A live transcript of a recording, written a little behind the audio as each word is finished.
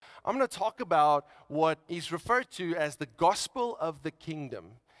I'm going to talk about what is referred to as the gospel of the kingdom.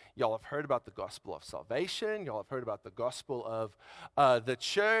 Y'all have heard about the gospel of salvation. Y'all have heard about the gospel of the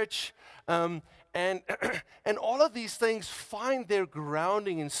church. And all of these things find their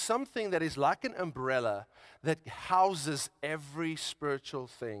grounding in something that is like an umbrella that houses every spiritual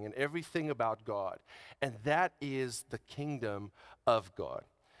thing and everything about God. And that is the kingdom of God.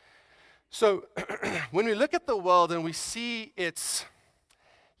 So when we look at the world and we see its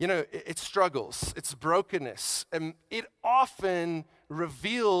struggles, its brokenness, and it often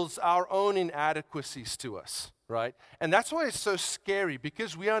reveals our own inadequacies to us, right? And that's why it's so scary,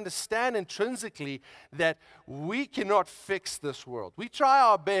 because we understand intrinsically that we cannot fix this world. We try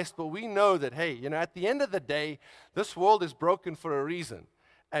our best, but we know that, hey, at the end of the day, this world is broken for a reason,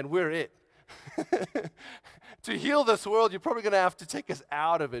 and we're it. To heal this world, you're probably going to have to take us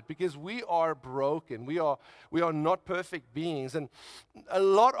out of it, because we are broken. We are not perfect beings. And a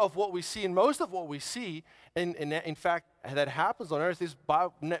lot of what we see, and most of what we see, in fact, that happens on earth is by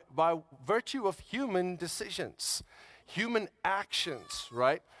virtue of human decisions, human actions,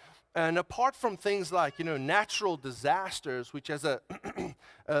 right? And apart from things like, natural disasters, which has a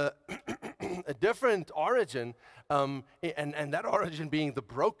different origin, and that origin being the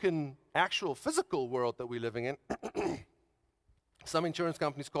broken actual physical world that we're living in. Some insurance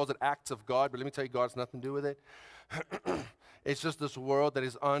companies call it acts of God, but let me tell you, God has nothing to do with it. It's just this world that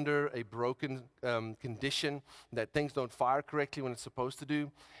is under a broken condition, that things don't fire correctly when it's supposed to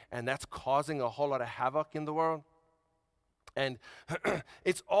do, and that's causing a whole lot of havoc in the world. And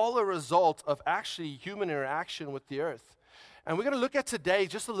it's all a result of actually human interaction with the earth. And we're going to look at today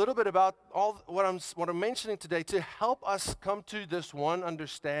just a little bit about all what I'm mentioning today to help us come to this one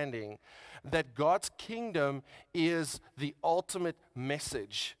understanding that God's kingdom is the ultimate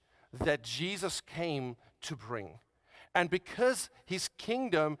message that Jesus came to bring. And because his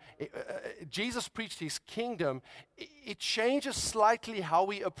kingdom, Jesus preached his kingdom, it changes slightly how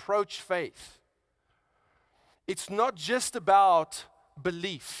we approach faith. It's not just about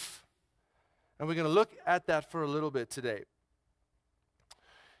belief. And we're going to look at that for a little bit today.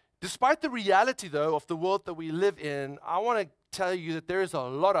 Despite the reality, though, of the world that we live in, I want to tell you that there is a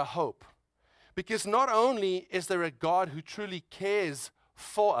lot of hope. Because not only is there a God who truly cares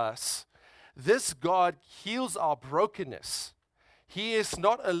for us, this God heals our brokenness. He is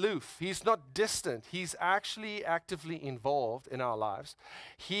not aloof. He's not distant. He's actually actively involved in our lives.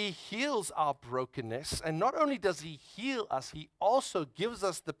 He heals our brokenness. And not only does he heal us, he also gives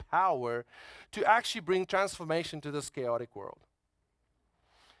us the power to actually bring transformation to this chaotic world.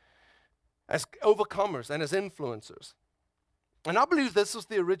 As overcomers and as influencers. And I believe this was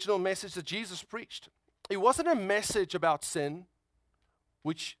the original message that Jesus preached. It wasn't a message about sin,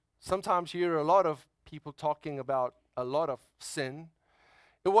 which sometimes you hear a lot of people talking about a lot of sin.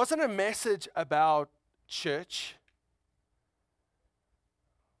 It wasn't a message about church.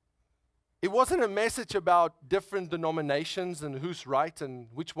 It wasn't a message about different denominations and who's right and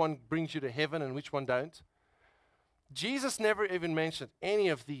which one brings you to heaven and which one don't. Jesus never even mentioned any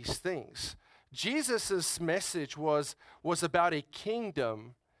of these things. Jesus' message was about a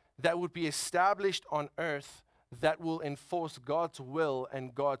kingdom that would be established on earth that will enforce God's will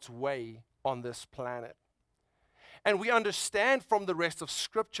and God's way on this planet. And we understand from the rest of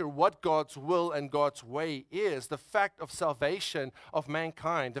Scripture what God's will and God's way is, the fact of salvation of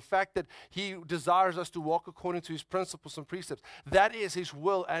mankind, the fact that he desires us to walk according to his principles and precepts. That is his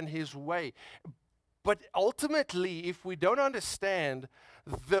will and his way. But ultimately, if we don't understand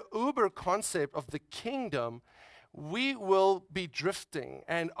the uber concept of the kingdom, we will be drifting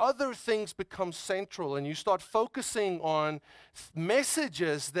and other things become central, and you start focusing on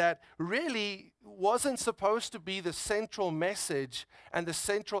messages that really wasn't supposed to be the central message and the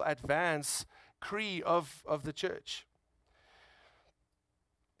central advance creed of the church.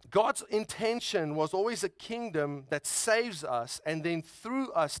 God's intention was always a kingdom that saves us and then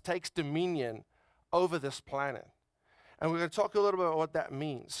through us takes dominion over this planet. And we're going to talk a little bit about what that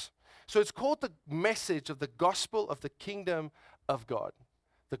means. So it's called the message of the gospel of the kingdom of God.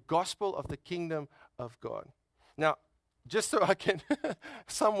 The gospel of the kingdom of God. Now, just so I can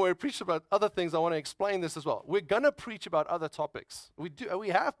somewhere preach about other things, I want to explain this as well. We're going to preach about other topics. We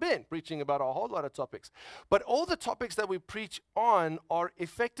have been preaching about a whole lot of topics. But all the topics that we preach on are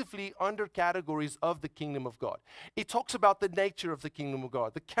effectively under categories of the kingdom of God. It talks about the nature of the kingdom of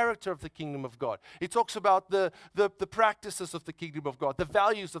God, the character of the kingdom of God. It talks about the practices of the kingdom of God, the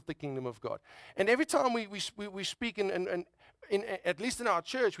values of the kingdom of God. And every time we speak and at least in our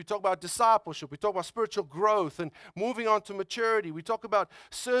church, we talk about discipleship, we talk about spiritual growth and moving on to maturity. We talk about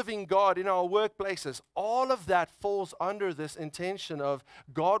serving God in our workplaces. All of that falls under this intention of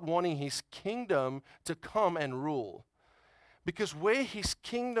God wanting his kingdom to come and rule. Because where his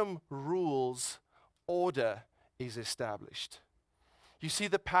kingdom rules, order is established. You see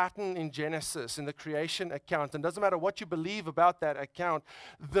the pattern in Genesis, in the creation account, and it doesn't matter what you believe about that account,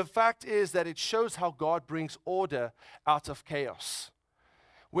 the fact is that it shows how God brings order out of chaos.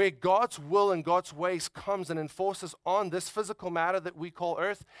 Where God's will and God's ways comes and enforces on this physical matter that we call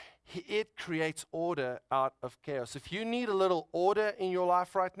earth, it creates order out of chaos. If you need a little order in your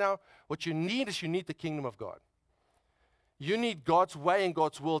life right now, what you need is the kingdom of God. You need God's way and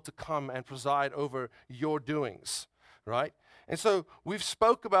God's will to come and preside over your doings, right? And so we've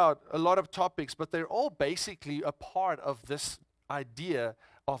spoke about a lot of topics, but they're all basically a part of this idea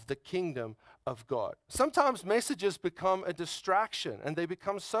of the kingdom of God. Sometimes messages become a distraction, and they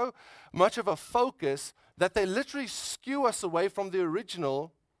become so much of a focus that they literally skew us away from the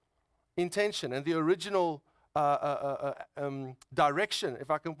original intention and the original direction, if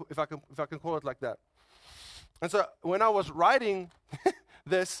I can call it like that. And so when I was writing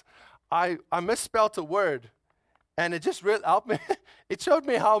this, I misspelled a word. And it just really helped me. It showed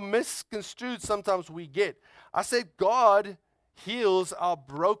me how misconstrued sometimes we get. I said, God heals our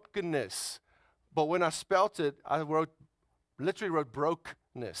brokenness. But when I spelt it, I literally wrote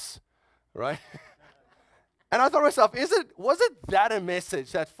brokenness, right? And I thought to myself, wasn't that a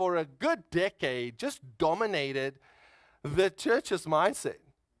message that for a good decade just dominated the church's mindset?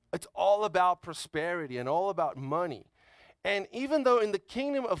 It's all about prosperity and all about money. And even though in the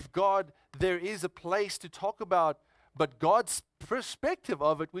kingdom of God, there is a place to talk about, but God's perspective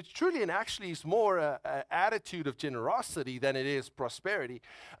of it, which truly and actually is more an attitude of generosity than it is prosperity,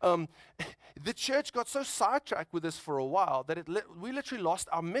 the church got so sidetracked with this for a while that we literally lost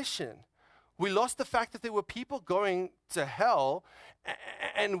our mission. We lost the fact that there were people going to hell,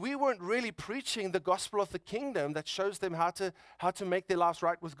 and we weren't really preaching the gospel of the kingdom that shows them how to make their lives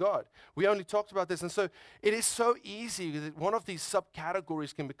right with God. We only talked about this, and so it is so easy that one of these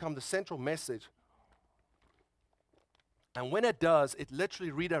subcategories can become the central message. And when it does, it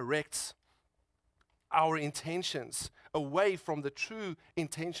literally redirects our intentions away from the true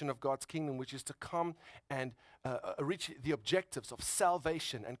intention of God's kingdom, which is to come and reach the objectives of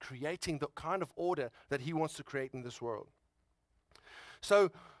salvation and creating the kind of order that he wants to create in this world.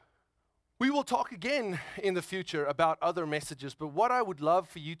 So we will talk again in the future about other messages, but what I would love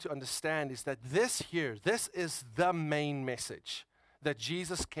for you to understand is that this is the main message that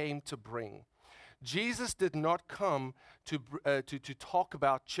Jesus came to bring. Jesus did not come to talk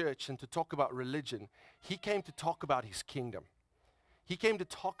about church and to talk about religion. He came to talk about his kingdom. He came to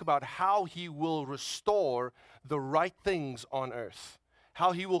talk about how he will restore the right things on earth,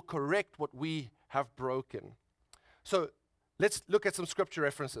 how he will correct what we have broken. So let's look at some scripture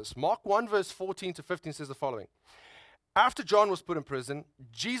references. Mark 1 verse 14 to 15 says the following. After John was put in prison,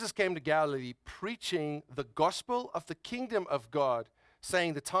 Jesus came to Galilee preaching the gospel of the kingdom of God,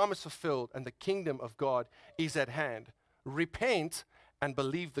 saying the time is fulfilled and the kingdom of God is at hand. Repent and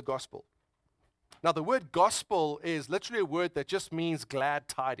believe the gospel. Now, the word gospel is literally a word that just means glad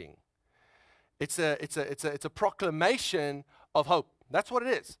tiding. It's a proclamation of hope. That's what it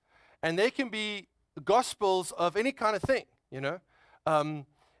is. And there can be gospels of any kind of thing, you know. And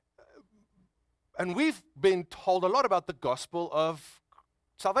we've been told a lot about the gospel of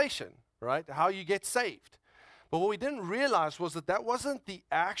salvation, right? How you get saved. But what we didn't realize was that wasn't the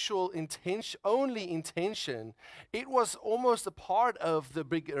actual only intention. It was almost a part of the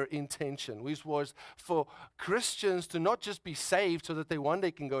bigger intention, which was for Christians to not just be saved so that they one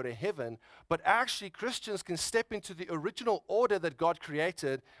day can go to heaven, but actually Christians can step into the original order that God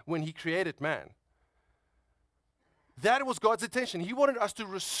created when he created man. That was God's intention. He wanted us to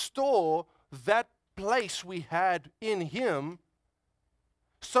restore that place we had in him,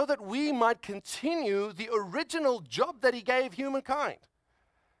 so that we might continue the original job that he gave humankind.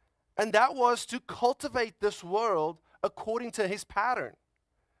 And that was to cultivate this world according to his pattern,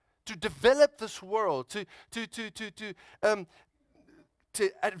 to develop this world, to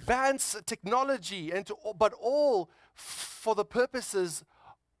advance technology, but all for the purposes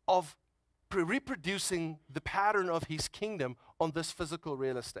of reproducing the pattern of his kingdom on this physical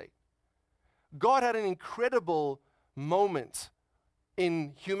real estate. God had an incredible moment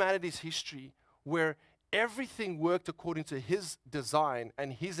in humanity's history where everything worked according to his design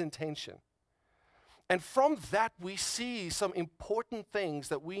and his intention. And from that, we see some important things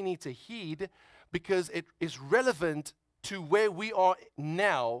that we need to heed because it is relevant to where we are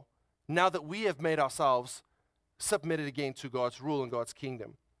now that we have made ourselves submitted again to God's rule and God's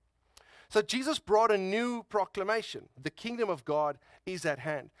kingdom. So Jesus brought a new proclamation. The kingdom of God is at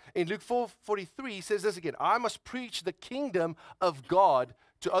hand. In Luke 4:43, he says this again, I must preach the kingdom of God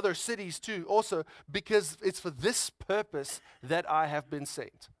to other cities too, also, because it's for this purpose that I have been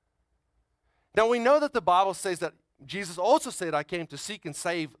sent. Now we know that the Bible says that Jesus also said, I came to seek and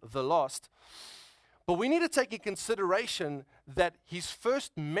save the lost. But we need to take in consideration that his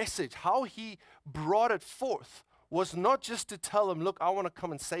first message, how he brought it forth, was not just to tell them, look, I want to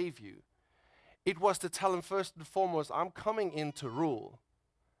come and save you. It was to tell him first and foremost, I'm coming in to rule,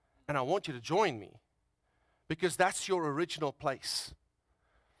 and I want you to join me, because that's your original place.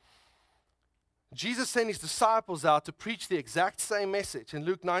 Jesus sent his disciples out to preach the exact same message. In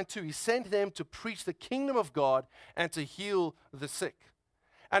Luke 9:2, he sent them to preach the kingdom of God and to heal the sick.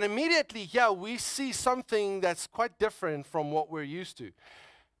 And immediately here we see something that's quite different from what we're used to.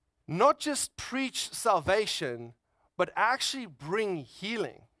 Not just preach salvation, but actually bring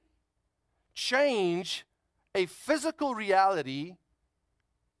healing. Change a physical reality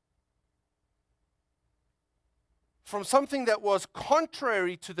from something that was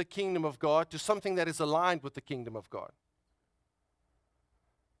contrary to the kingdom of God to something that is aligned with the kingdom of God.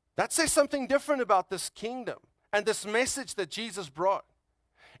 That says something different about this kingdom and this message that Jesus brought.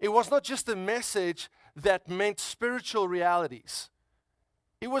 It was not just a message that meant spiritual realities.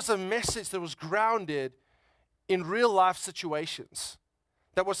 It was a message that was grounded in real life situations,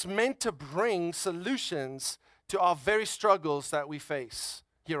 that was meant to bring solutions to our very struggles that we face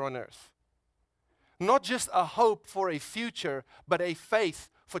here on earth. Not just a hope for a future, but a faith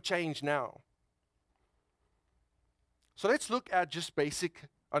for change now. So let's look at just basic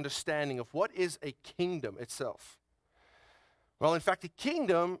understanding of what is a kingdom itself. Well, in fact, a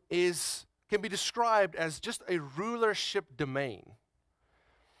kingdom can be described as just a rulership domain.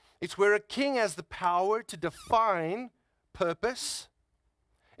 It's where a king has the power to define purpose.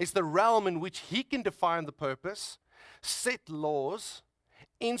 It's the realm in which he can define the purpose, set laws,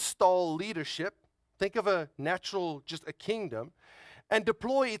 install leadership. Think of just a kingdom, and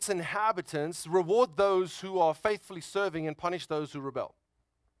deploy its inhabitants, reward those who are faithfully serving, and punish those who rebel.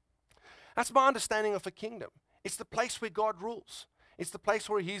 That's my understanding of a kingdom. It's the place where God rules. It's the place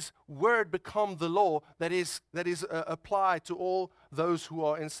where his word becomes the law that is applied to all those who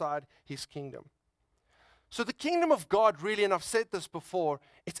are inside his kingdom. So the kingdom of God really, and I've said this before,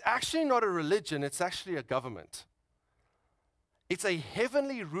 it's actually not a religion, it's actually a government. It's a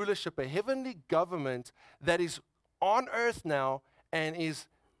heavenly rulership, a heavenly government that is on earth now and is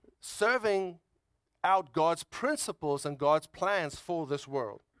serving out God's principles and God's plans for this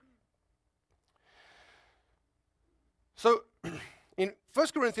world. So in 1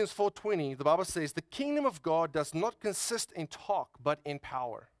 Corinthians 4:20, the Bible says, the kingdom of God does not consist in talk, but in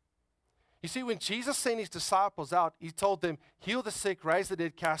power. You see, when Jesus sent his disciples out, he told them, heal the sick, raise the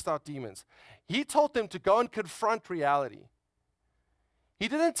dead, cast out demons. He told them to go and confront reality. He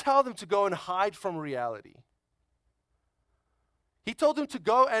didn't tell them to go and hide from reality. He told them to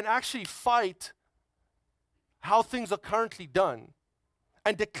go and actually fight how things are currently done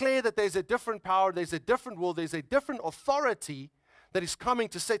and declare that there's a different power, there's a different will, there's a different authority that is coming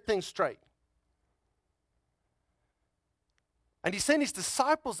to set things straight. And he sent his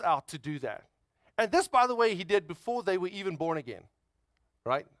disciples out to do that. And this, by the way, he did before they were even born again,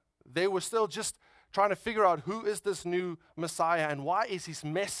 right? They were still just trying to figure out who is this new Messiah and why is his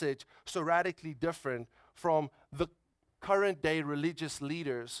message so radically different from the current day religious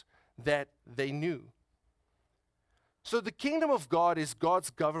leaders that they knew. So the kingdom of God is God's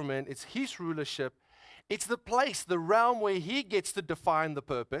government, it's his rulership, it's the place, the realm where he gets to define the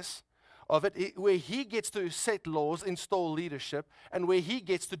purpose of it, where he gets to set laws, install leadership, and where he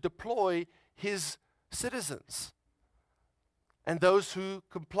gets to deploy his citizens. And those who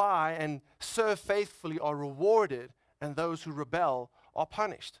comply and serve faithfully are rewarded, and those who rebel are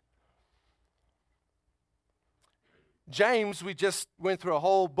punished. James, we just went through a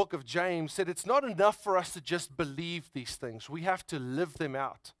whole book of James, said it's not enough for us to just believe these things. We have to live them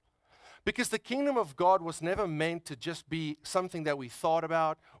out. Because the kingdom of God was never meant to just be something that we thought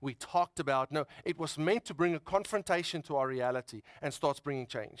about, we talked about. No, it was meant to bring a confrontation to our reality and starts bringing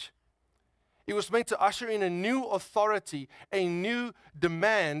change. It was meant to usher in a new authority, a new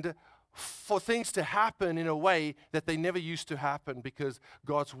demand for things to happen in a way that they never used to happen because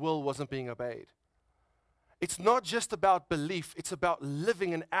God's will wasn't being obeyed. It's not just about belief, it's about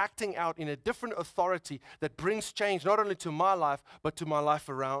living and acting out in a different authority that brings change not only to my life, but to my life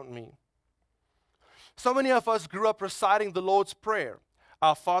around me. So many of us grew up reciting the Lord's Prayer.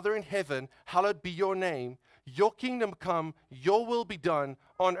 Our Father in heaven, hallowed be your name. your kingdom come, your will be done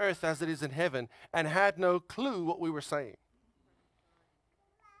on earth as it is in heaven, and had no clue what we were saying.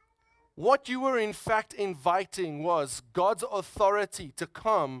 What you were in fact inviting was God's authority to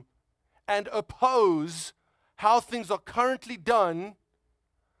come and oppose how things are currently done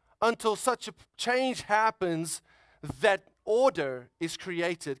until such a change happens that order is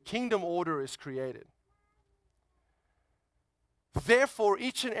created, kingdom order is created. Therefore,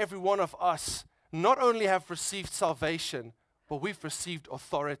 each and every one of us not only have received salvation, but we've received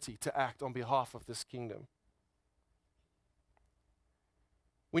authority to act on behalf of this kingdom.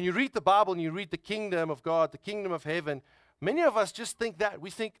 When you read the Bible and you read the kingdom of God, the kingdom of heaven, many of us just think that. We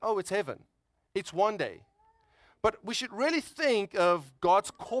think, oh, it's heaven. It's one day. But we should really think of God's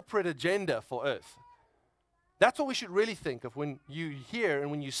corporate agenda for earth. That's what we should really think of when you hear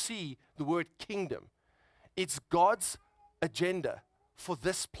and when you see the word kingdom. It's God's agenda for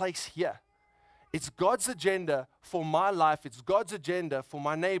this place here. It's God's agenda for my life. It's God's agenda for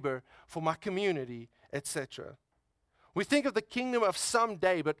my neighbor, for my community, etc. We think of the kingdom of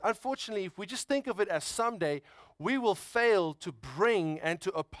someday, but unfortunately, if we just think of it as someday, we will fail to bring and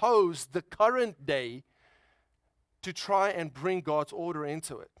to oppose the current day to try and bring God's order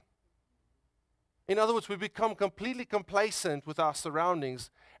into it. In other words, we become completely complacent with our surroundings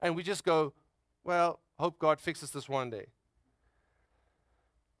and we just go, well, hope God fixes this one day.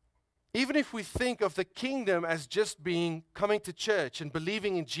 Even if we think of the kingdom as just being coming to church and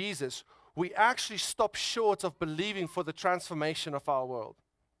believing in Jesus, we actually stop short of believing for the transformation of our world.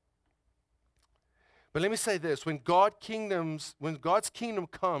 But let me say this, when God's kingdom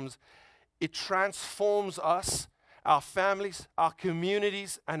comes, it transforms us, our families, our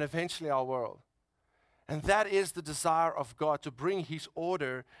communities, and eventually our world. And that is the desire of God, to bring His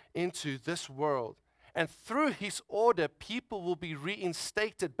order into this world. And through His order, people will be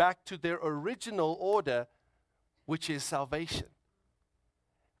reinstated back to their original order, which is salvation.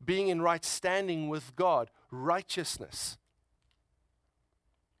 Being in right standing with God, righteousness.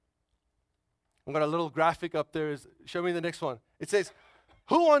 I've got a little graphic up there. Show me the next one. It says,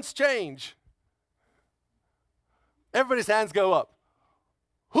 who wants change? Everybody's hands go up.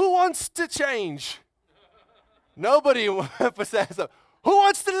 Who wants to change? Nobody puts their hands up. Who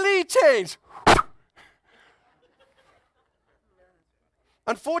wants to lead change?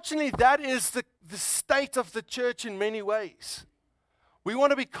 Unfortunately, that is the state of the church in many ways. We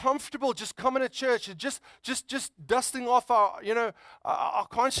want to be comfortable just coming to church and just dusting off our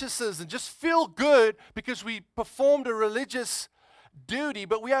consciences and just feel good because we performed a religious duty,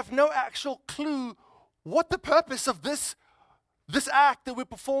 but we have no actual clue what the purpose of this act that we're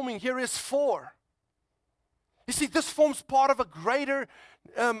performing here is for. You see, this forms part of a greater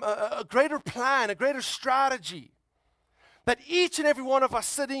plan, a greater strategy. That each and every one of us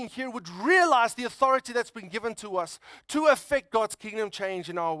sitting here would realize the authority that's been given to us to affect God's kingdom change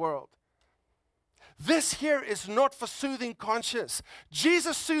in our world. This here is not for soothing conscience.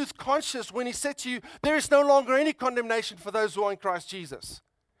 Jesus soothed conscience when He said to you, there is no longer any condemnation for those who are in Christ Jesus.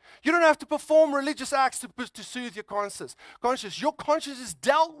 You don't have to perform religious acts to soothe your conscience. Your conscience is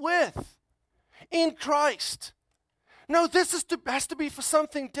dealt with in Christ. No, this has to be for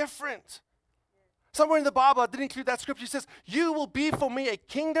something different. Somewhere in the Bible, I didn't include that scripture, it says, you will be for me a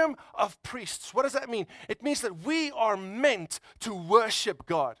kingdom of priests. What does that mean? It means that we are meant to worship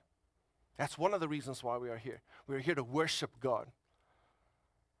God. That's one of the reasons why we are here. We are here to worship God.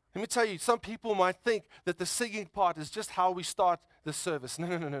 Let me tell you, some people might think that the singing part is just how we start the service.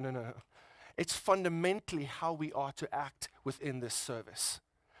 No. It's fundamentally how we are to act within this service.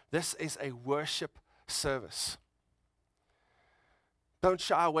 This is a worship service. Don't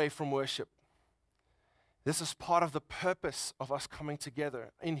shy away from worship. This is part of the purpose of us coming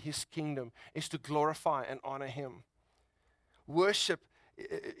together in His kingdom, is to glorify and honor Him. Worship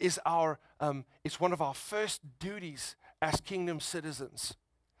is it's one of our first duties as kingdom citizens.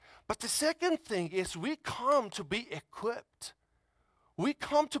 But the second thing is we come to be equipped. We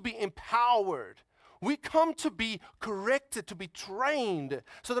come to be empowered. We come to be corrected, to be trained,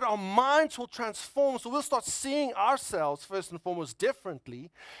 so that our minds will transform, so we'll start seeing ourselves, first and foremost, differently,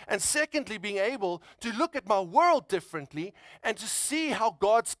 and secondly, being able to look at my world differently and to see how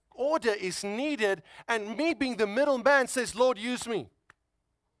God's order is needed, and me being the middleman says, Lord, use me.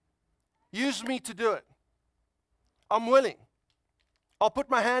 Use me to do it. I'm willing. I'll put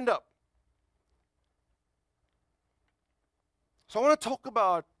my hand up. So I want to talk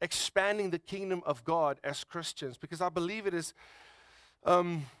about expanding the kingdom of God as Christians, because I believe it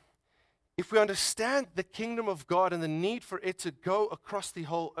if we understand the kingdom of God and the need for it to go across the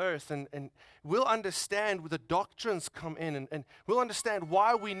whole earth, and we'll understand where the doctrines come in, and we'll understand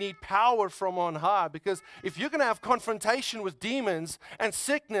why we need power from on high. Because if you're going to have confrontation with demons and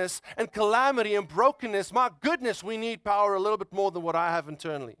sickness and calamity and brokenness, my goodness, we need power a little bit more than what I have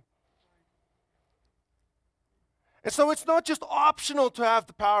internally. And so it's not just optional to have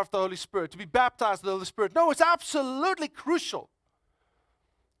the power of the Holy Spirit, to be baptized with the Holy Spirit. No, it's absolutely crucial.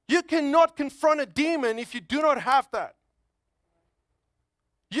 You cannot confront a demon if you do not have that.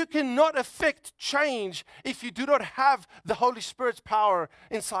 You cannot affect change if you do not have the Holy Spirit's power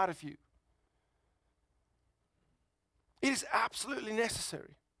inside of you. It is absolutely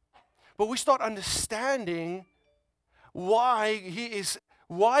necessary. But we start understanding why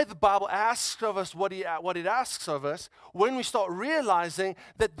the Bible asks of us what it asks of us when we start realizing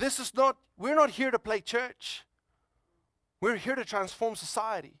that we're not here to play church. We're here to transform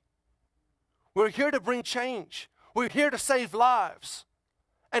society. We're here to bring change. We're here to save lives.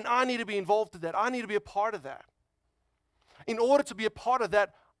 And I need to be involved in that. I need to be a part of that. In order to be a part of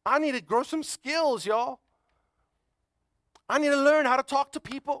that, I need to grow some skills, y'all. I need to learn how to talk to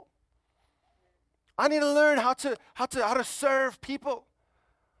people. I need to learn how to serve people.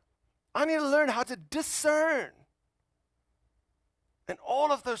 I need to learn how to discern. And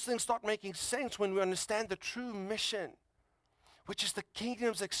all of those things start making sense when we understand the true mission, which is the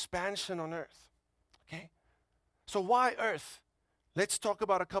kingdom's expansion on earth. Okay? So why earth? Let's talk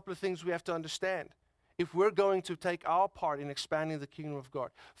about a couple of things we have to understand if we're going to take our part in expanding the kingdom of God.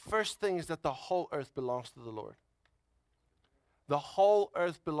 First thing is that the whole earth belongs to the Lord. The whole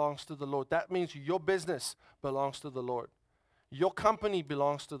earth belongs to the Lord. That means your business belongs to the Lord. Your company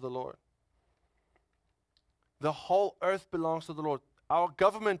belongs to the Lord. The whole earth belongs to the Lord. Our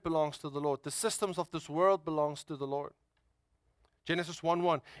government belongs to the Lord. The systems of this world belongs to the Lord. Genesis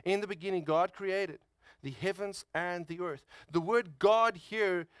 1:1. In the beginning, God created the heavens and the earth. The word God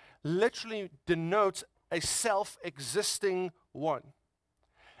here literally denotes a self-existing one,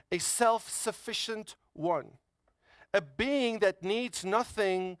 a self-sufficient one, a being that needs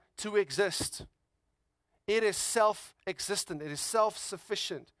nothing to exist. It is self-existent. It is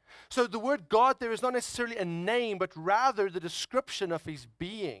self-sufficient. So the word God there is not necessarily a name, but rather the description of his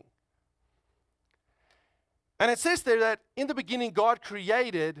being. And it says there that in the beginning God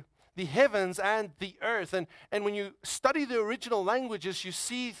created the heavens and the earth. And when you study the original languages, you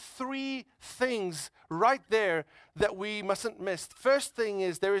see three things right there that we mustn't miss. First thing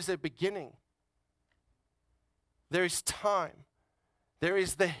is there is a beginning. There is time. There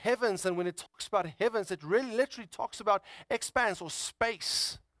is the heavens, and when it talks about heavens, it really literally talks about expanse or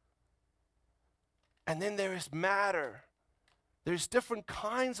space. And then there is matter. There's different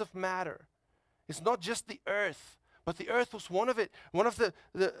kinds of matter. It's not just the earth, but the earth was one of it. One of the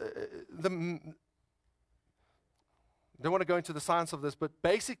don't want to go into the science of this, but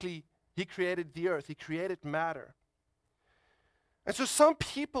basically he created the earth. He created matter. And so some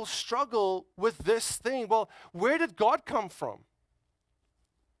people struggle with this thing. Well, where did God come from?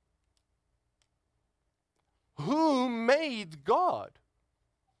 Who made God?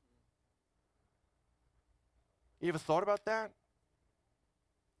 You ever thought about that?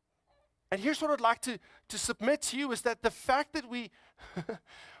 And here's what I'd like to submit to you is that the fact that we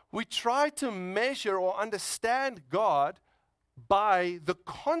try to measure or understand God by the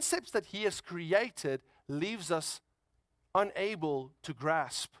concepts that he has created leaves us unable to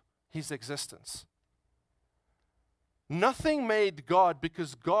grasp his existence. Nothing made God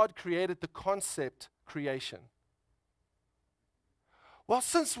because God created the concept creation. Well,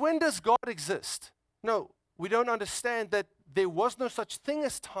 since when does God exist? No, we don't understand that there was no such thing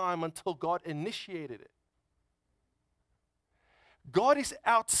as time until God initiated it. God is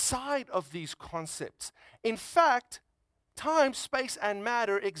outside of these concepts. In fact, time, space, and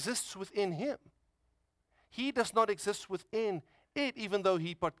matter exists within him. He does not exist within it, even though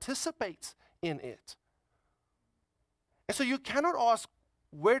he participates in it. And so you cannot ask,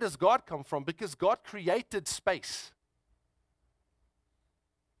 where does God come from? Because God created space.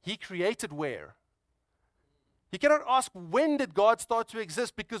 He created where? You cannot ask, when did God start to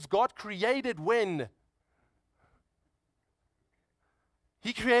exist? Because God created when?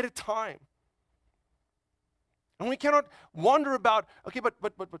 He created time. And we cannot wonder about, okay, but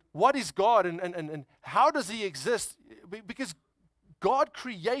what is God and how does he exist? Because God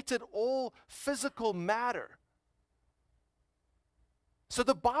created all physical matter. So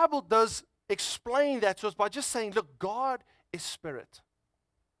the Bible does explain that to us by just saying, look, God is spirit.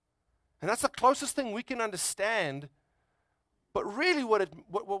 And that's the closest thing we can understand. But really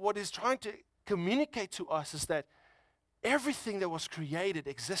what it's trying to communicate to us is that Everything that was created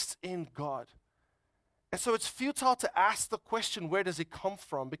exists in God. And so it's futile to ask the question, where does it come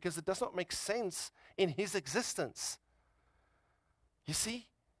from? Because it does not make sense in his existence. You see,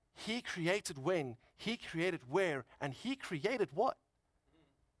 he created when, he created where, and he created what?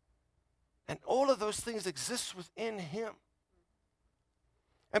 And all of those things exist within him.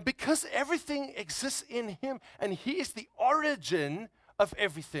 And because everything exists in him, and he is the origin of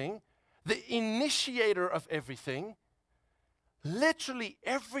everything, the initiator of everything, literally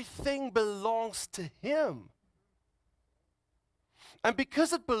everything belongs to him. And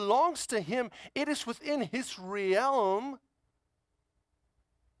because it belongs to him, it is within his realm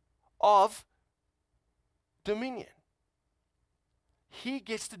of dominion. He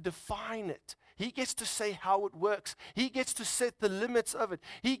gets to define it. He gets to say how it works. He gets to set the limits of it.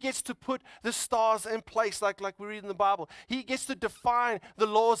 He gets to put the stars in place like we read in the Bible. He gets to define the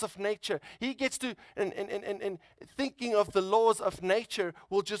laws of nature. He gets to, and thinking of the laws of nature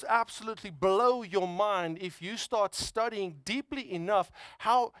will just absolutely blow your mind if you start studying deeply enough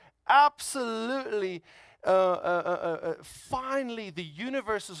how absolutely finally the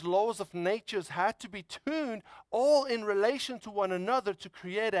universe's laws of nature had to be tuned all in relation to one another to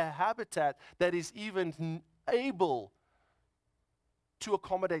create a habitat that is even able to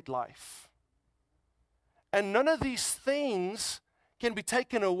accommodate life. And none of these things can be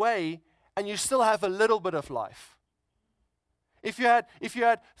taken away and you still have a little bit of life. If you had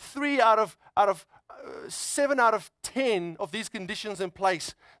 7 out of 10 of these conditions in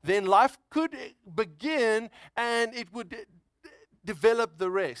place, then life could begin and it would develop the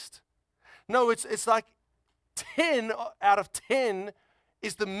rest. No, it's like 10 out of 10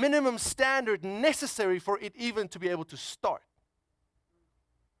 is the minimum standard necessary for it even to be able to start.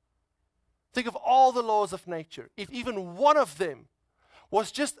 Think of all the laws of nature. If even one of them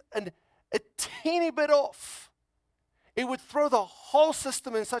was just a teeny bit off, it would throw the whole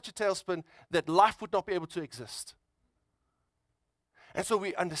system in such a tailspin that life would not be able to exist. And so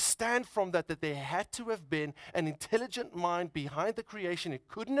we understand from that there had to have been an intelligent mind behind the creation. It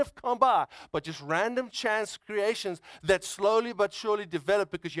couldn't have come by, but just random chance creations that slowly but surely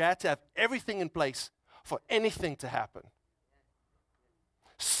developed because you had to have everything in place for anything to happen.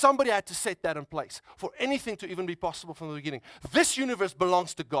 Somebody had to set that in place for anything to even be possible from the beginning. This universe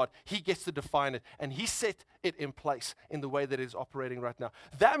belongs to God. He gets to define it, and He set it in place in the way that it is operating right now.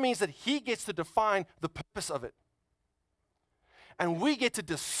 That means that He gets to define the purpose of it. And we get to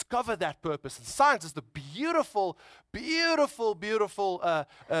discover that purpose. And science is the beautiful, beautiful, beautiful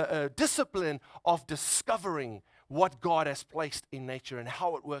discipline of discovering what God has placed in nature and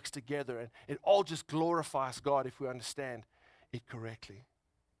how it works together. And it all just glorifies God if we understand it correctly.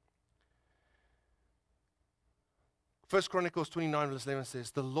 1 Chronicles 29 verse 11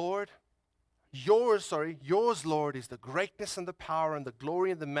 says, yours, Lord, is the greatness and the power and the glory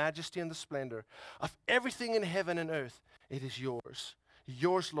and the majesty and the splendor of everything in heaven and earth. It is yours.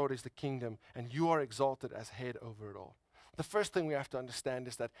 Yours, Lord, is the kingdom, and you are exalted as head over it all. The first thing we have to understand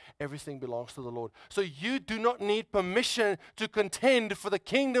is that everything belongs to the Lord. So you do not need permission to contend for the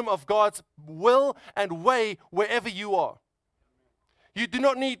kingdom of God's will and way wherever you are. You do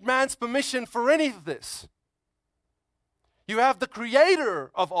not need man's permission for any of this. You have the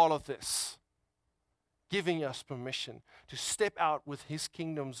creator of all of this giving us permission to step out with His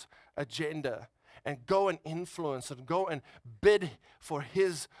kingdom's agenda and go and influence and go and bid for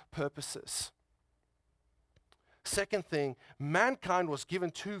His purposes. Second thing, mankind was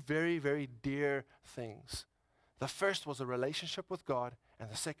given two very, very dear things. The first was a relationship with God, and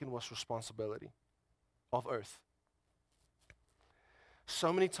the second was responsibility of earth.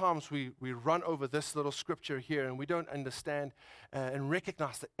 So many times we run over this little scripture here and we don't understand and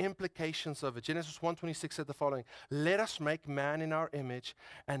recognize the implications of it. Genesis 1:26 said the following, "Let us make man in our image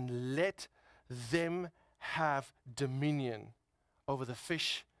and let them have dominion over the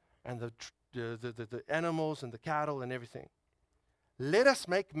fish and the animals and the cattle and everything. Let us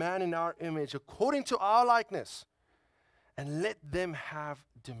make man in our image according to our likeness and let them have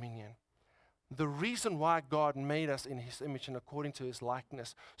dominion." The reason why God made us in His image and according to His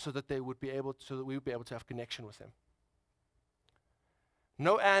likeness, so that we would be able to have connection with Him.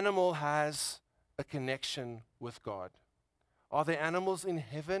 No animal has a connection with God. Are there animals in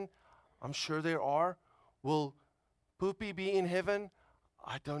heaven? I'm sure there are. Will Poopy be in heaven?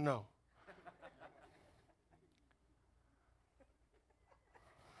 I don't know.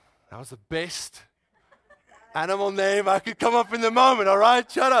 That was the best animal name I could come up in the moment, all right?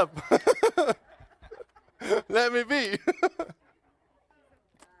 Shut up. Let me be. I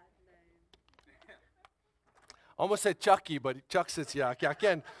almost said Chucky, but Chuck sits here. I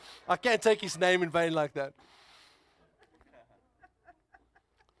can't take his name in vain like that.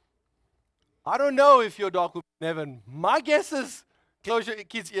 I don't know if your dog will be in heaven. My guess is, close your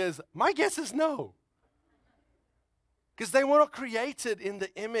kids' ears, my guess is no. Because they were not created in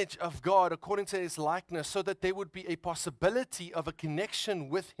the image of God according to His likeness so that there would be a possibility of a connection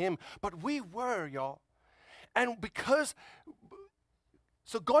with Him. But we were, y'all. And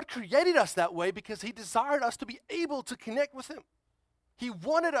so God created us that way because He desired us to be able to connect with Him. He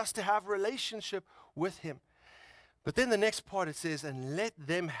wanted us to have a relationship with Him. But then the next part it says, and let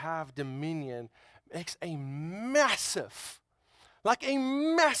them have dominion, makes a massive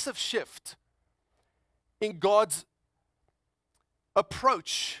shift in God's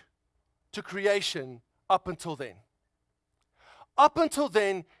approach to creation up until then. Up until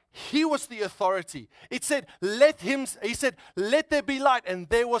then, He was the authority. It said, He said, let there be light, and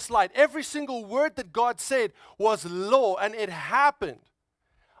there was light. Every single word that God said was law, and it happened.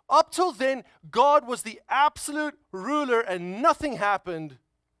 Up till then, God was the absolute ruler, and nothing happened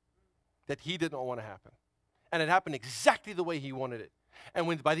that He did not want to happen. And it happened exactly the way He wanted it. And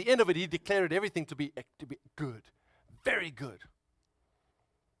when by the end of it, He declared everything to be good, very good.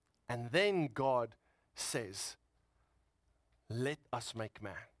 And then God says, let us make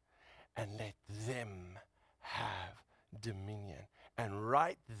man and let them have dominion. And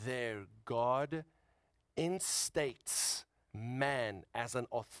right there, God instates man as an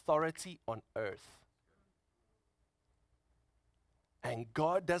authority on earth. And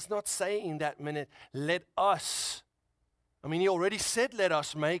God does not say in that minute, let us. I mean, He already said, let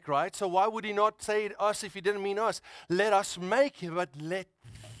us make, right? So why would He not say us if He didn't mean us? Let us make, but let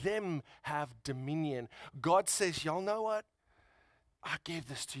them have dominion. God says, y'all know what? I gave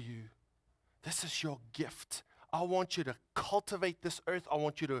this to you. This is your gift. I want you to cultivate this earth. I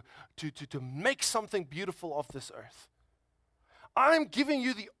want you to make something beautiful of this earth. I'm giving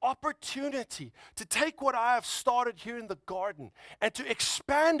you the opportunity to take what I have started here in the garden and to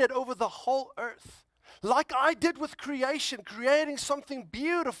expand it over the whole earth. Like I did with creation, creating something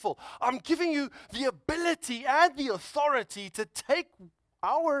beautiful. I'm giving you the ability and the authority to take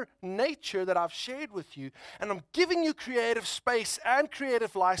our nature that I've shared with you, and I'm giving you creative space and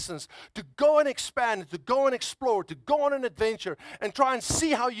creative license to go and expand, to go and explore, to go on an adventure and try and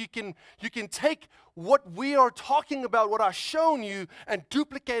see how you can take what we are talking about, what I've shown you, and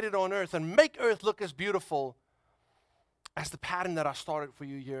duplicate it on earth and make earth look as beautiful as the pattern that I started for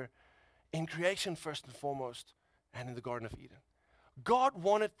you here in creation first and foremost and in the Garden of Eden. God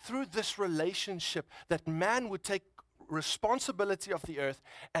wanted through this relationship that man would take responsibility of the earth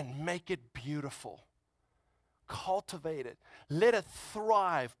and make it beautiful. Cultivate it. Let it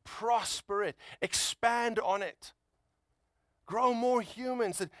thrive, prosper it, expand on it. Grow more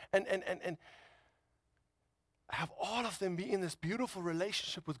humans and have all of them be in this beautiful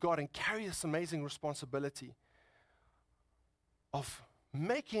relationship with God and carry this amazing responsibility of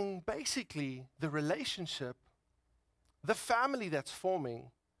making basically the relationship, the family that's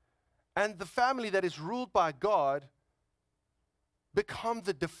forming, and the family that is ruled by God become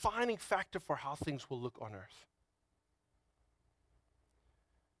the defining factor for how things will look on earth.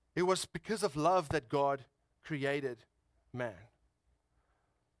 It was because of love that God created man.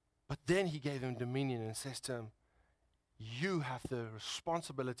 But then He gave him dominion and says to him, you have the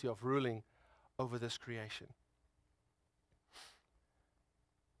responsibility of ruling over this creation.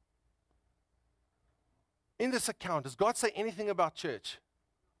 In this account, does God say anything about church?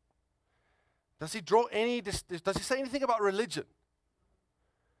 Does He say anything about religion?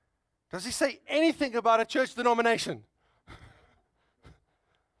 Does He say anything about a church denomination?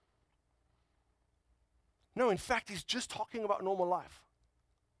 No, in fact, He's just talking about normal life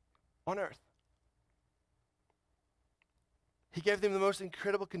on earth. He gave them the most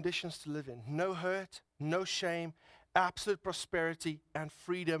incredible conditions to live in. No hurt, no shame, absolute prosperity and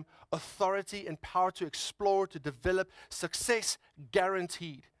freedom, authority and power to explore, to develop, success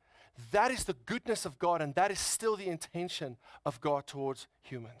guaranteed. That is the goodness of God, and that is still the intention of God towards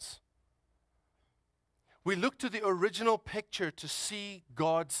humans. We look to the original picture to see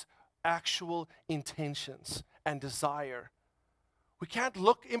God's actual intentions and desire. We can't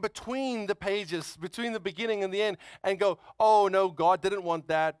look in between the pages, between the beginning and the end, and go, oh, no, God didn't want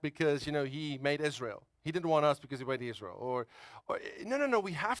that because, He made Israel. He didn't want us because He made Israel. Or no.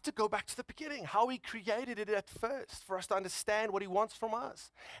 We have to go back to the beginning, how He created it at first, for us to understand what He wants from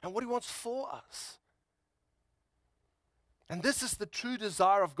us and what He wants for us. And this is the true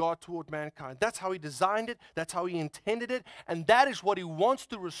desire of God toward mankind. That's how He designed it. That's how He intended it. And that is what He wants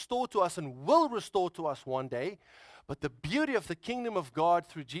to restore to us and will restore to us one day. But the beauty of the kingdom of God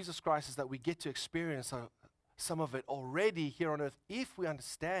through Jesus Christ is that we get to experience some of it already here on earth if we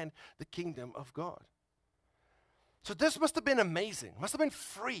understand the kingdom of God. So this must have been amazing, must have been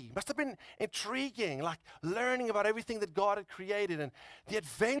free, must have been intriguing, like learning about everything that God had created and the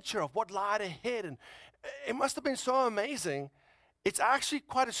adventure of what lied ahead. And it must have been so amazing. It's actually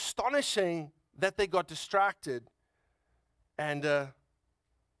quite astonishing that they got distracted and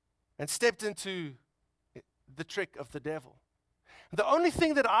stepped into the trick of the devil. The only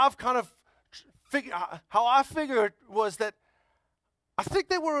thing that I've kind of how I figured was that I think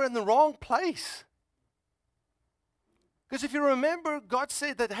they were in the wrong place. Because if you remember, God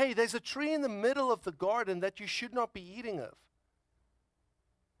said that, hey, there's a tree in the middle of the garden that you should not be eating of.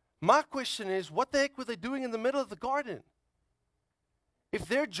 My question is, what the heck were they doing in the middle of the garden? If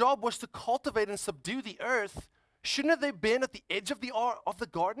their job was to cultivate and subdue the earth, shouldn't they have been at the edge of the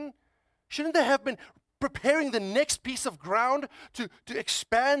garden? Shouldn't they have been preparing the next piece of ground to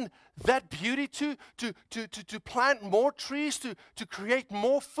expand that beauty, to plant more trees, to create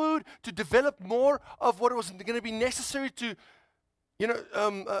more food, to develop more of what was going to be necessary to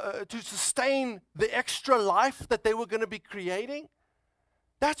sustain the extra life that they were going to be creating?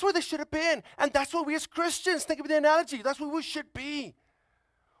 That's where they should have been. And that's what we as Christians, think of the analogy, that's where we should be.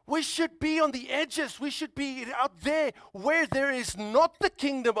 We should be on the edges. We should be out there where there is not the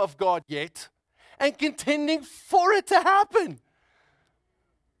kingdom of God yet, and contending for it to happen.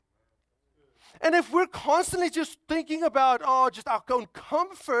 And if we're constantly just thinking about, just our own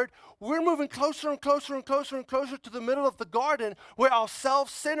comfort, we're moving closer and closer and closer and closer to the middle of the garden where our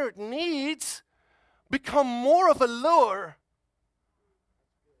self-centered needs become more of a lure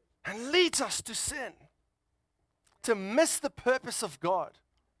and leads us to sin, to miss the purpose of God.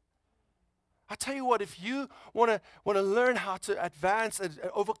 I tell you what, if you want to learn how to advance and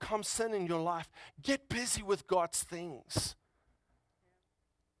overcome sin in your life, get busy with God's things.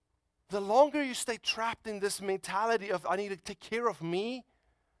 The longer you stay trapped in this mentality of, I need to take care of me,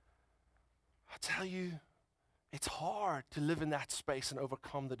 I tell you, it's hard to live in that space and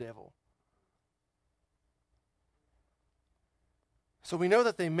overcome the devil. So we know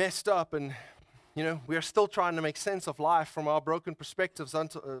that they messed up, and we are still trying to make sense of life from our broken perspectives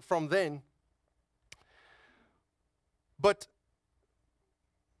from then. But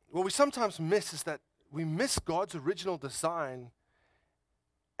what we sometimes miss is that we miss God's original design,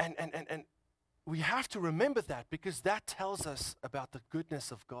 and we have to remember that, because that tells us about the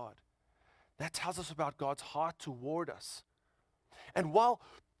goodness of God. That tells us about God's heart toward us. And while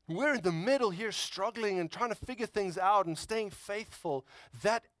we're in the middle here struggling and trying to figure things out and staying faithful,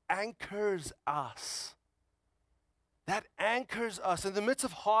 that anchors us. That anchors us in the midst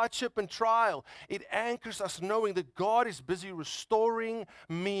of hardship and trial. It anchors us knowing that God is busy restoring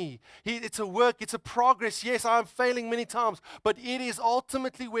me. It's a work, it's a progress. Yes, I'm failing many times, but it is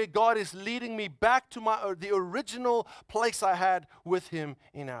ultimately where God is leading me back to the original place I had with Him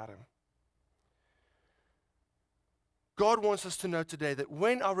in Adam. God wants us to know today that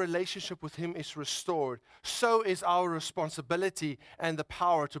when our relationship with Him is restored, so is our responsibility and the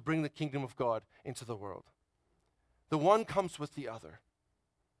power to bring the kingdom of God into the world. The one comes with the other.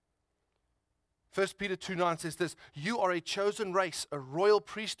 1 Peter 2:9 says this, "You are a chosen race, a royal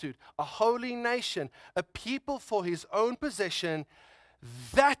priesthood, a holy nation, a people for His own possession,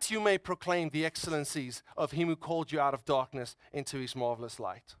 that you may proclaim the excellencies of Him who called you out of darkness into His marvelous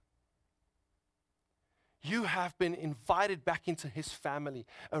light." You have been invited back into His family,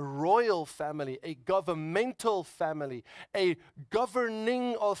 a royal family, a governmental family, a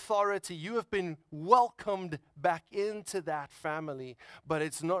governing authority. You have been welcomed back into that family, but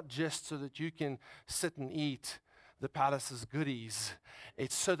it's not just so that you can sit and eat the palace's goodies.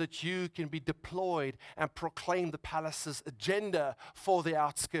 It's so that you can be deployed and proclaim the palace's agenda for the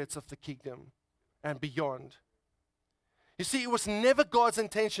outskirts of the kingdom and beyond. You see, it was never God's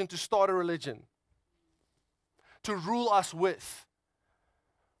intention to start a religion, to rule us with.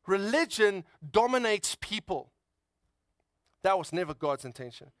 Religion dominates people. That was never God's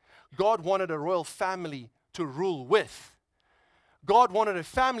intention. God wanted a royal family to rule with. God wanted a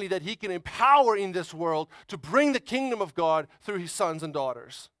family that He can empower in this world to bring the kingdom of God through His sons and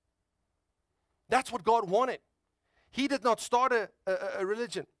daughters. That's what God wanted. He did not start a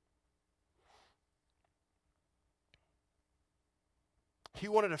religion. He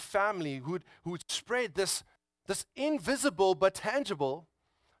wanted a family who would spread this invisible but tangible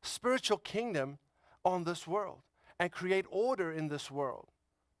spiritual kingdom on this world and create order in this world.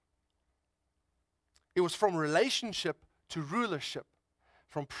 It was from relationship to rulership,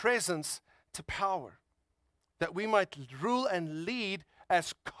 from presence to power, that we might rule and lead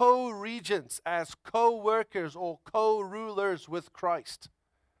as co-regents, as co-workers or co-rulers with Christ,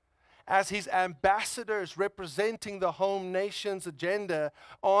 as His ambassadors representing the home nation's agenda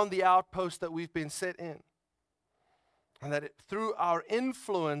on the outpost that we've been set in. And that through our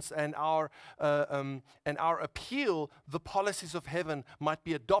influence and our appeal, the policies of heaven might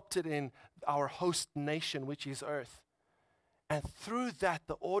be adopted in our host nation, which is earth. And through that,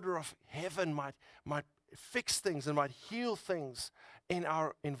 the order of heaven might fix things and might heal things in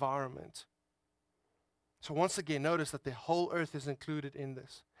our environment. So once again, notice that the whole earth is included in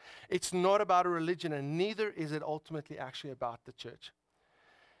this. It's not about a religion, and neither is it ultimately actually about the church.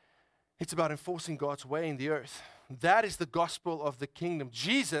 It's about enforcing God's way in the earth. That is the gospel of the kingdom.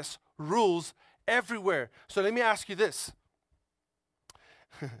 Jesus rules everywhere. So let me ask you this.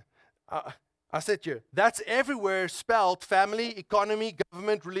 I said to you, that's everywhere spelled family, economy,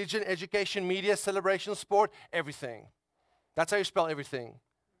 government, religion, education, media, celebration, sport, everything. That's how you spell everything.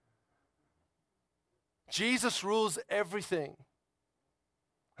 Jesus rules everything.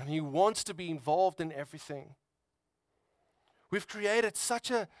 And He wants to be involved in everything. We've created such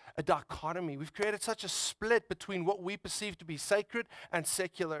a dichotomy. We've created such a split between what we perceive to be sacred and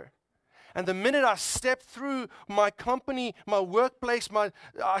secular. And the minute I step through my company, my workplace,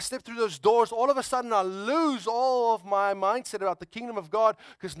 I step through those doors, all of a sudden I lose all of my mindset about the kingdom of God,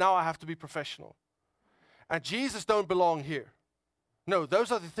 because now I have to be professional. And Jesus don't belong here. No,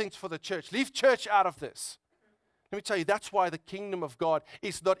 those are the things for the church. Leave church out of this. Let me tell you, that's why the kingdom of God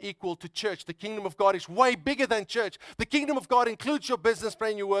is not equal to church. The kingdom of God is way bigger than church. The kingdom of God includes your business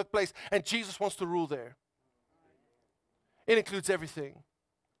plan, your workplace, and Jesus wants to rule there. It includes everything.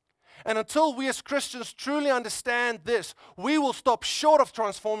 And until we as Christians truly understand this, we will stop short of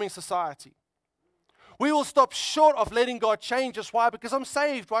transforming society. We will stop short of letting God change us. Why? Because I'm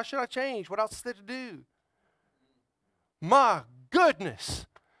saved. Why should I change? What else is there to do? My goodness,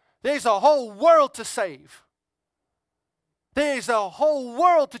 there's a whole world to save. There's a whole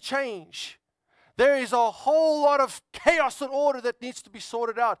world to change. There is a whole lot of chaos and order that needs to be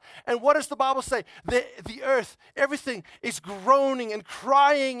sorted out. And what does the Bible say? The earth, everything is groaning and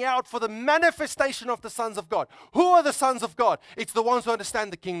crying out for the manifestation of the sons of God. Who are the sons of God? It's the ones who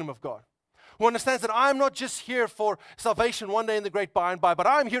understand the kingdom of God. Who understands that I'm not just here for salvation one day in the great by and by, but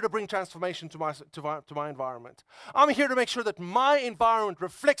I'm here to bring transformation to my environment. I'm here to make sure that my environment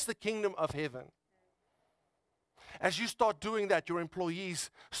reflects the kingdom of heaven. As you start doing that, your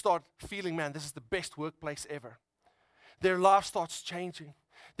employees start feeling, man, this is the best workplace ever. Their life starts changing.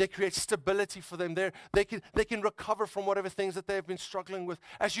 They create stability for them. They can recover from whatever things that they've been struggling with.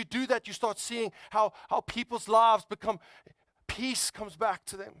 As you do that, you start seeing how people's lives become, peace comes back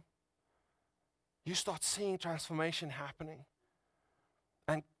to them. You start seeing transformation happening.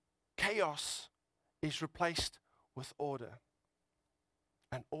 And chaos is replaced with order.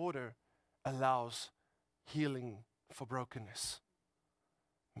 And order allows healing for brokenness.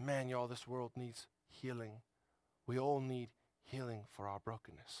 Man, y'all, this world needs healing. We all need healing for our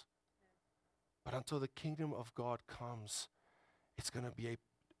brokenness. But until the kingdom of God comes, it's going to be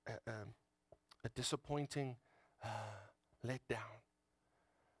a disappointing letdown.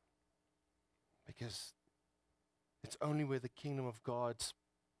 Because it's only where the kingdom of God's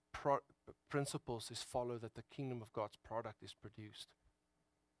principles is followed that the kingdom of God's product is produced.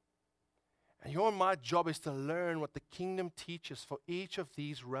 And your and my job is to learn what the kingdom teaches for each of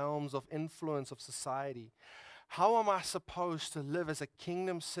these realms of influence of society. How am I supposed to live as a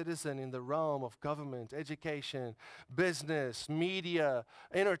kingdom citizen in the realm of government, education, business, media,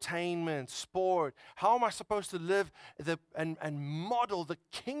 entertainment, sport? How am I supposed to live and model the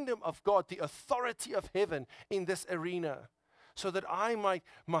kingdom of God, the authority of heaven in this arena? So that I might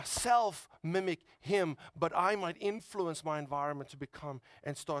myself mimic Him, but I might influence my environment to become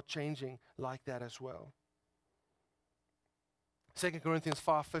and start changing like that as well. 2 Corinthians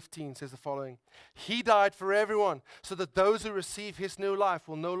 5:15 says the following: He died for everyone, so that those who receive His new life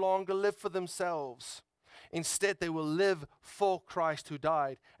will no longer live for themselves. Instead, they will live for Christ, who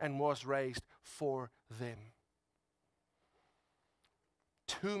died and was raised for them.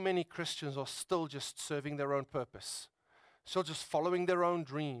 Too many Christians are still just serving their own purpose. Still just following their own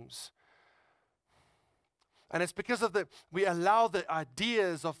dreams. And it's because of we allow the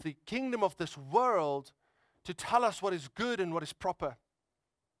ideas of the kingdom of this world to tell us what is good and what is proper.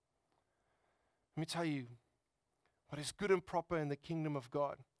 Let me tell you, what is good and proper in the kingdom of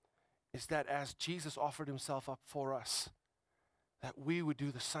God is that as Jesus offered Himself up for us, that we would do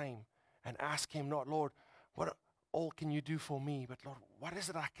the same and ask Him not, Lord, what all can you do for me? But Lord, what is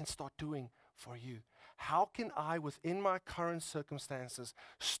it I can start doing for you? How can I, within my current circumstances,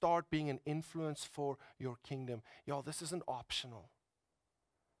 start being an influence for your kingdom? Y'all, this isn't optional.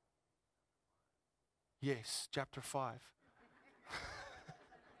 Yes, chapter 5.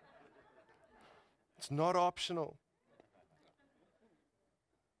 It's not optional.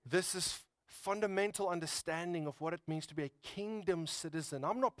 This is fundamental understanding of what it means to be a kingdom citizen.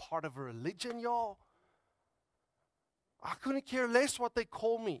 I'm not part of a religion, y'all. I couldn't care less what they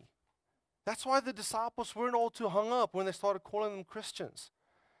call me. That's why the disciples weren't all too hung up when they started calling them Christians.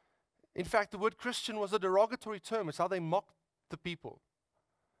 In fact, the word Christian was a derogatory term. It's how they mocked the people.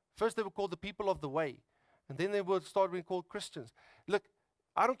 First, they were called the people of the way. And then they would start being called Christians. Look,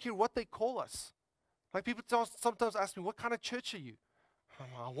 I don't care what they call us. Like people sometimes ask me, what kind of church are you?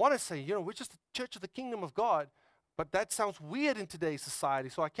 I want to say, we're just the church of the kingdom of God. But that sounds weird in today's society,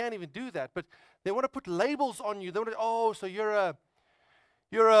 so I can't even do that. But they want to put labels on you. They want to, so you're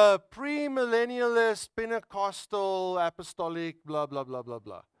a premillennialist, Pentecostal, apostolic, blah, blah, blah, blah,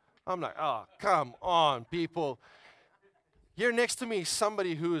 blah. I'm like, come on, people. Here next to me is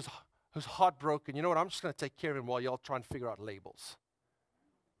somebody who's heartbroken. You know what? I'm just going to take care of him while y'all try and figure out labels.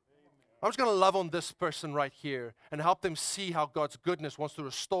 I'm just going to love on this person right here and help them see how God's goodness wants to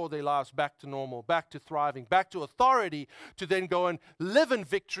restore their lives back to normal, back to thriving, back to authority, to then go and live in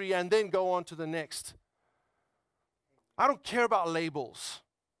victory and then go on to the next. I don't care about labels.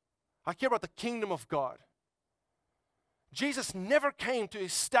 I care about the kingdom of God. Jesus never came to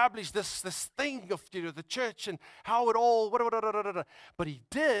establish this thing of the church and how it all, but he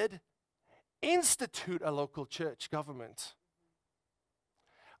did institute a local church government.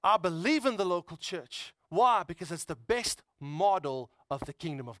 I believe in the local church. Why? Because it's the best model of the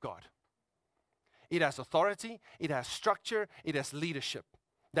kingdom of God. It has authority, it has structure, it has leadership.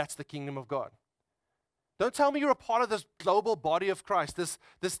 That's the kingdom of God. Don't tell me you're a part of this global body of Christ, this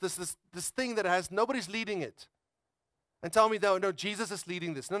thing that has nobody's leading it. And tell me, no, Jesus is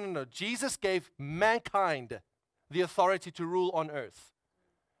leading this. No. Jesus gave mankind the authority to rule on earth.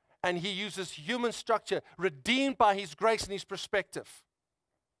 And he uses human structure, redeemed by his grace and his perspective,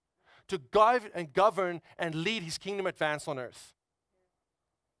 to guide and govern and lead his kingdom advance on earth.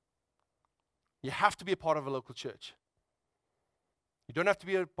 You have to be a part of a local church. You don't have to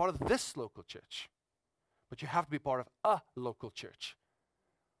be a part of this local church, but you have to be part of a local church.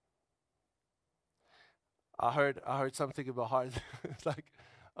 I heard something about how it's like,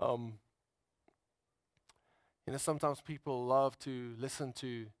 sometimes people love to listen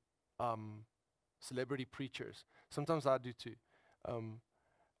to celebrity preachers. Sometimes I do too.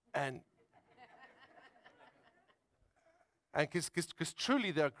 And because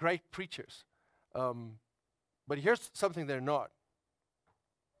truly they're great preachers. But here's something they're not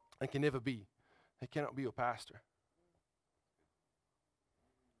and can never be. They cannot be your pastor.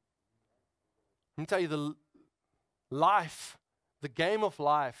 Let me tell you, the game of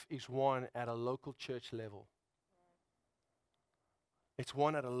life is won at a local church level. It's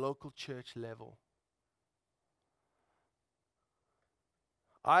won at a local church level.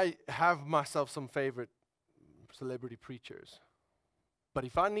 I have myself some favorite celebrity preachers. But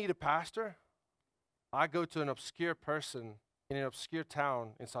if I need a pastor, I go to an obscure person in an obscure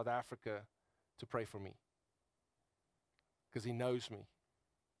town in South Africa to pray for me. Because he knows me.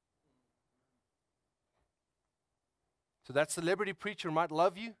 So that celebrity preacher might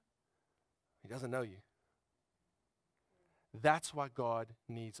love you. He doesn't know you. That's why God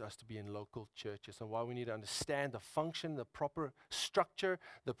needs us to be in local churches and why we need to understand the function, the proper structure,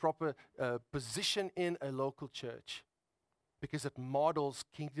 the proper position in a local church. Because it models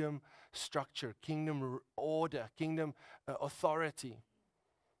kingdom structure, kingdom order, kingdom authority.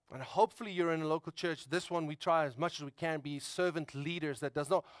 And hopefully you're in a local church. This one we try as much as we can be servant leaders that does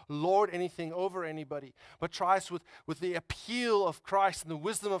not lord anything over anybody, but tries with the appeal of Christ and the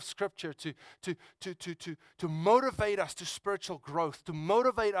wisdom of Scripture to motivate us to spiritual growth, to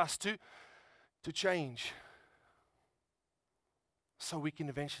motivate us to change. So we can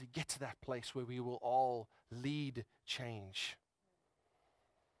eventually get to that place where we will all lead change.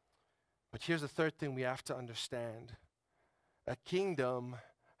 But here's the third thing we have to understand. A kingdom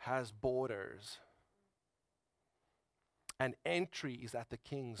has borders. And entry is at the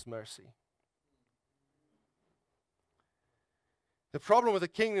king's mercy. The problem with the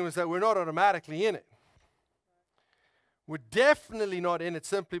kingdom is that we're not automatically in it. We're definitely not in it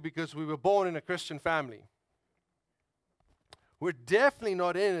simply because we were born in a Christian family. We're definitely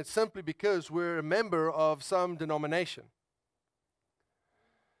not in it simply because we're a member of some denomination.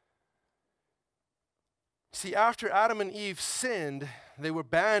 See, after Adam and Eve sinned, they were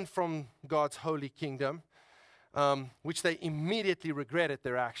banned from God's holy kingdom, which they immediately regretted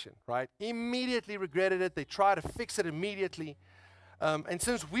their action, right? Immediately regretted it. They tried to fix it immediately. And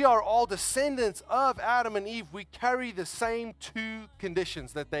since we are all descendants of Adam and Eve, we carry the same two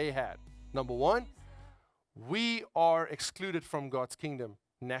conditions that they had. Number one, we are excluded from God's kingdom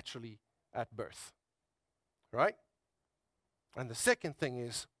naturally at birth, right? And the second thing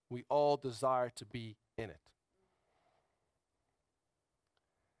is We all desire to be in it.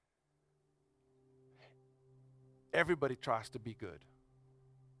 Everybody tries to be good.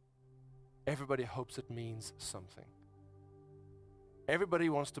 Everybody hopes it means something. Everybody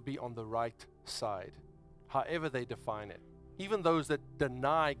wants to be on the right side, however they define it. Even those that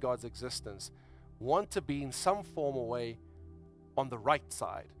deny God's existence want to be in some form or way on the right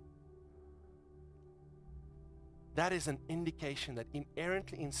side. That is an indication that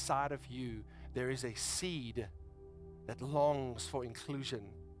inherently inside of you, there is a seed that longs for inclusion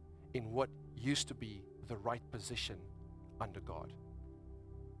in what used to be the right position under God.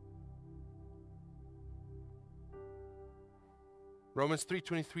 Romans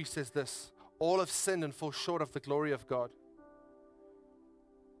 3:23 says this, all have sinned and fall short of the glory of God.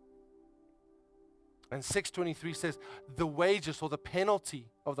 And 6:23 says, the wages or the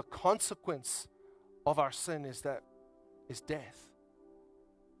penalty of the consequence of our sin is death.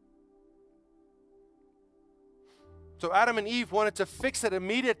 So Adam and Eve wanted to fix it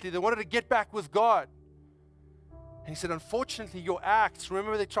immediately. They wanted to get back with God. And he said, unfortunately, your acts,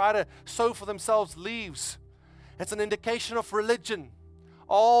 remember they try to sow for themselves leaves. It's an indication of religion.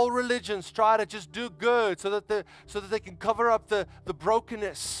 All religions try to just do good so that they can cover up the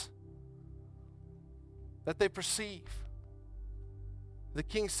brokenness that they perceive. The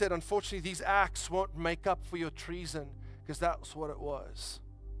king said, unfortunately, these acts won't make up for your treason, because that's what it was.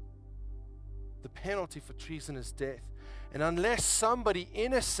 The penalty for treason is death. And unless somebody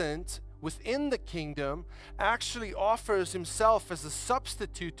innocent within the kingdom actually offers himself as a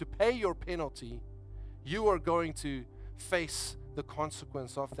substitute to pay your penalty, you are going to face the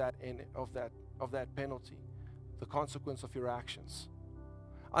consequence of that penalty, the consequence of your actions.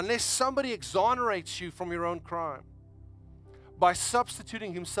 Unless somebody exonerates you from your own crime by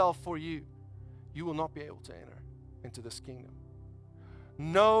substituting himself for you, you will not be able to enter into this kingdom.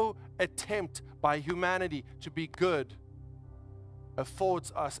 No attempt by humanity to be good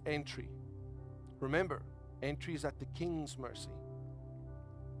affords us entry. Remember, entry is at the king's mercy.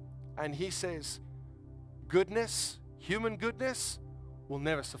 And he says, goodness, human goodness, will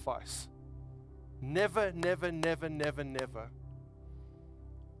never suffice. Never, never, never, never, never.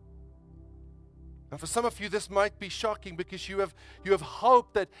 And for some of you, this might be shocking because you have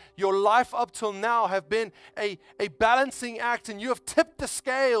hoped that your life up till now have been a balancing act, and you have tipped the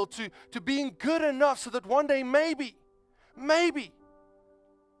scale to being good enough so that one day maybe,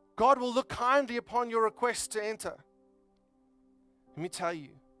 God will look kindly upon your request to enter. Let me tell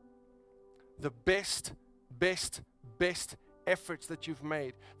you, the best efforts that you've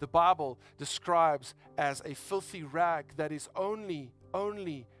made, the Bible describes as a filthy rag that is only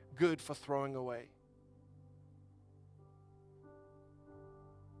good for throwing away.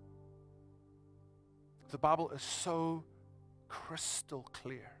 The Bible is so crystal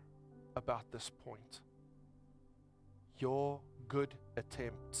clear about this point. Your good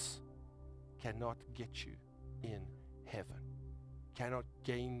attempts cannot get you in heaven, cannot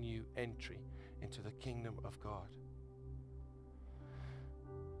gain you entry into the kingdom of God.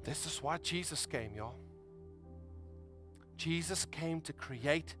 This is why Jesus came, y'all. Jesus came to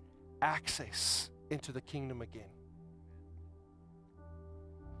create access into the kingdom again.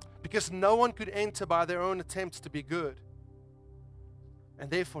 Because no one could enter by their own attempts to be good. And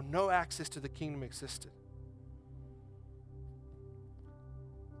therefore no access to the kingdom existed.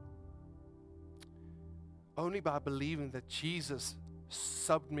 Only by believing that Jesus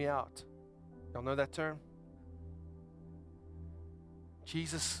subbed me out. Y'all know that term?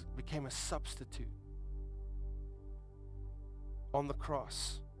 Jesus became a substitute on the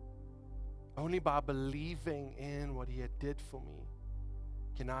cross. Only by believing in what he had did for me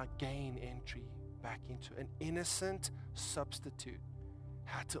can I gain entry back into an innocent substitute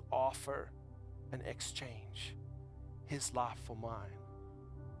had to offer an exchange, his life for mine.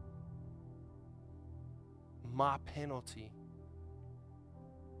 My penalty,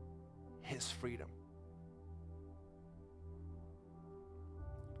 his freedom.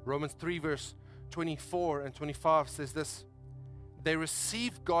 Romans 3 verse 24 and 25 says this: they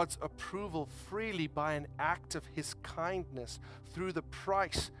receive God's approval freely by an act of his kindness through the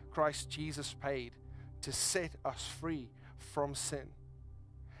price Christ Jesus paid to set us free from sin.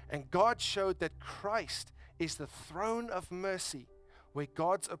 And God showed that Christ is the throne of mercy where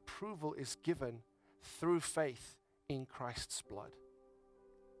God's approval is given through faith in Christ's blood.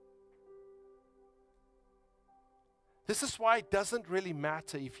 This is why it doesn't really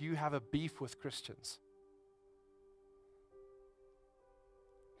matter if you have a beef with Christians.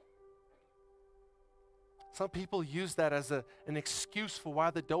 Some people use that as an excuse for why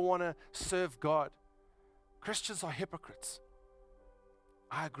they don't want to serve God. Christians are hypocrites.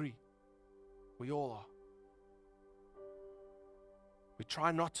 I agree. We all are. We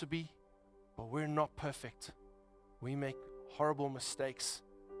try not to be, but we're not perfect. We make horrible mistakes.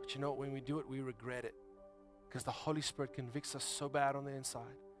 But you know, when we do it, we regret it. Because the Holy Spirit convicts us so bad on the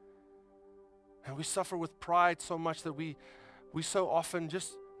inside. And we suffer with pride so much that we so often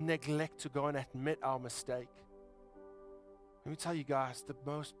just neglect to go and admit our mistake. Let me tell you guys, the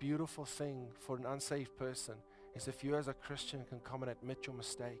most beautiful thing for an unsaved person is if you as a Christian can come and admit your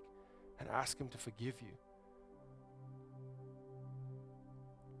mistake and ask Him to forgive you.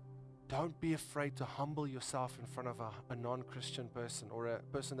 Don't be afraid to humble yourself in front of a non-Christian person or a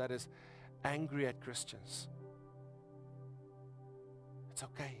person that is angry at Christians. It's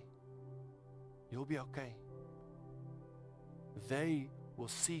okay. You'll be okay. They will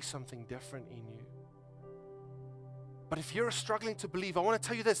see something different in you. But if you're struggling to believe, I want to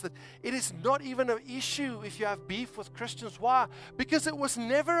tell you this, that it is not even an issue if you have beef with Christians. Why? Because it was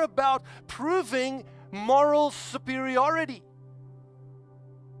never about proving moral superiority.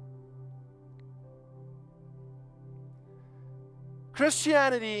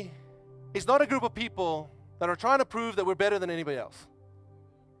 Christianity is not a group of people that are trying to prove that we're better than anybody else.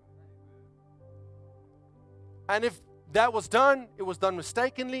 And if that was done, it was done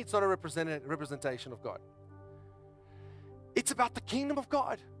mistakenly. It's not a representation of God. It's about the kingdom of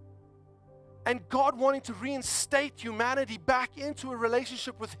God. And God wanting to reinstate humanity back into a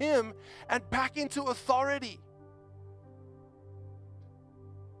relationship with Him and back into authority.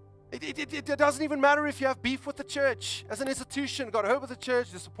 It doesn't even matter if you have beef with the church as an institution, got hurt with the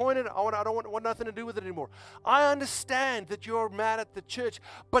church, disappointed, I don't want nothing to do with it anymore. I understand that you're mad at the church,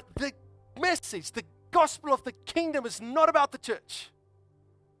 but the message, the gospel of the kingdom is not about the church.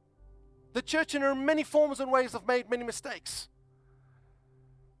 The church in her many forms and ways have made many mistakes.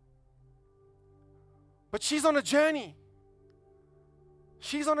 But she's on a journey.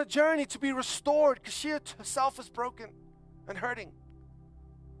 She's on a journey to be restored because she herself is broken and hurting.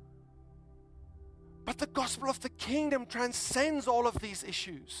 But the gospel of the kingdom transcends all of these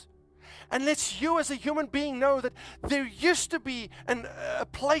issues and lets you as a human being know that there used to be a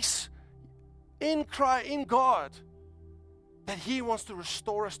place in God that He wants to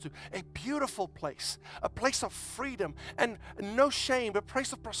restore us to. A beautiful place, a place of freedom and no shame, a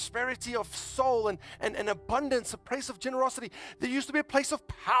place of prosperity of soul and abundance, a place of generosity. There used to be a place of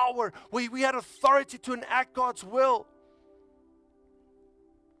power where we had authority to enact God's will.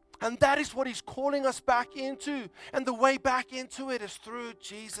 And that is what He's calling us back into. And the way back into it is through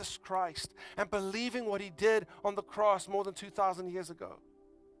Jesus Christ and believing what He did on the cross more than 2,000 years ago.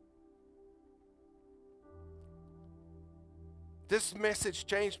 This message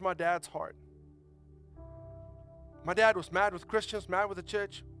changed my dad's heart. My dad was mad with Christians, mad with the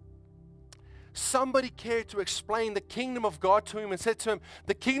church. Somebody cared to explain the kingdom of God to him and said to him,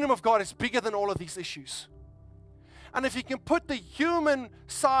 the kingdom of God is bigger than all of these issues. And if you can put the human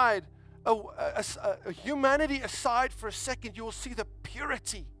side, humanity aside for a second, you will see the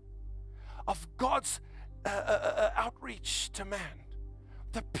purity of God's outreach to man.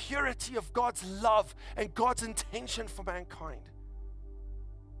 The purity of God's love and God's intention for mankind.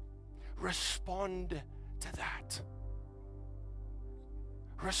 Respond to that.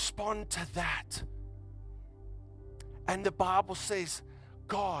 Respond to that. And the Bible says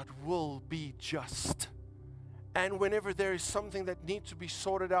God will be just. And whenever there is something that needs to be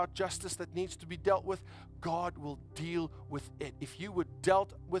sorted out, justice that needs to be dealt with, God will deal with it. If you were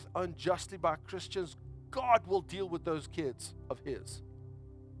dealt with unjustly by Christians, God will deal with those kids of His.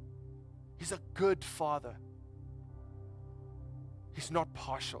 He's a good Father. He's not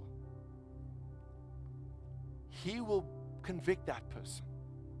partial. He will convict that person.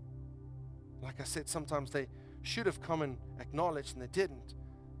 Like I said, sometimes they should have come and acknowledged and they didn't.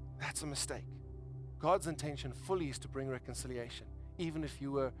 That's a mistake. God's intention fully is to bring reconciliation, even if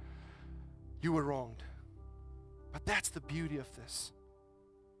you were wronged. But that's the beauty of this.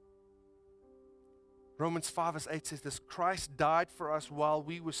 Romans 5 verse 8 says this, Christ died for us while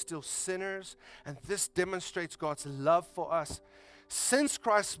we were still sinners, and this demonstrates God's love for us. Since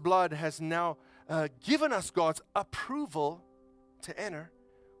Christ's blood has now given us God's approval to enter,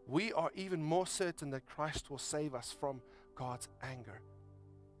 we are even more certain that Christ will save us from God's anger.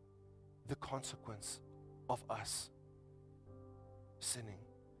 The consequence of us sinning.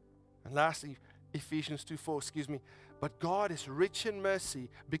 And lastly, Ephesians 2:4, but God is rich in mercy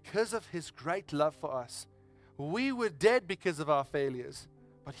because of His great love for us. We were dead because of our failures,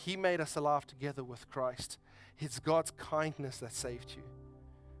 but He made us alive together with Christ. It's God's kindness that saved you.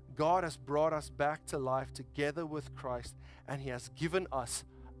 God has brought us back to life together with Christ, and He has given us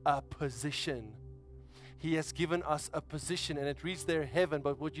a position. He has given us a position, and it reads there heaven,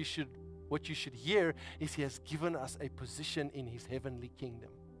 but what you should hear is He has given us a position in His heavenly kingdom,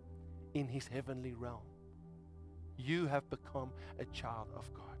 in His heavenly realm. You have become a child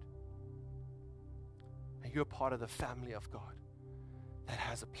of God. And you're part of the family of God that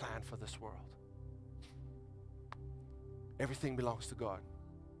has a plan for this world. Everything belongs to God.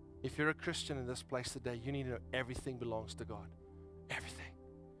 If you're a Christian in this place today, you need to know everything belongs to God. Everything.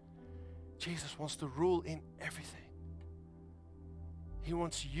 Jesus wants to rule in everything. He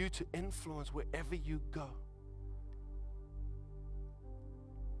wants you to influence wherever you go.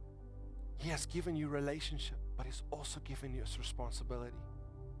 He has given you relationship, but He's also given you His responsibility.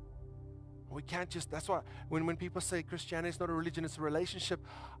 We can't just, that's why when people say Christianity is not a religion, it's a relationship,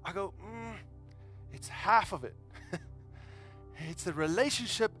 I go, it's half of it. It's a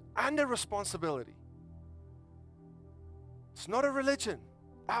relationship and a responsibility. It's not a religion,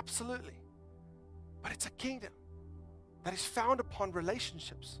 absolutely. But it's a kingdom that is found upon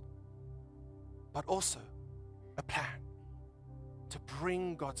relationships, but also a plan to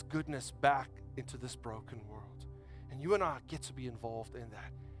bring God's goodness back into this broken world. And you and I get to be involved in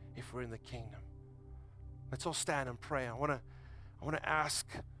that if we're in the kingdom. Let's all stand and pray. I want to ask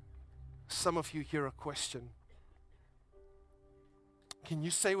some of you here a question. Can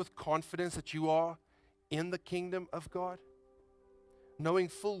you say with confidence that you are in the kingdom of God? Knowing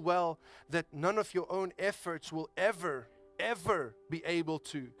full well that none of your own efforts will ever be able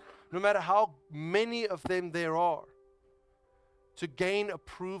to, no matter how many of them there are, to gain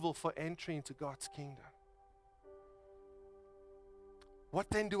approval for entry into God's kingdom. What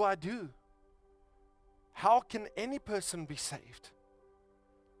then do I do? How can any person be saved?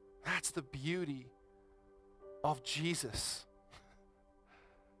 That's the beauty of Jesus.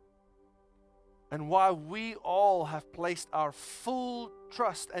 And why we all have placed our full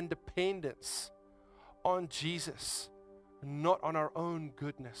trust and dependence on Jesus, not on our own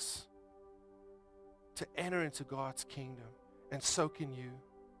goodness, to enter into God's kingdom. And so can you.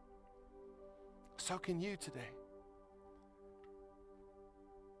 So can you today.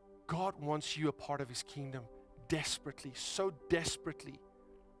 God wants you a part of His kingdom desperately, so desperately,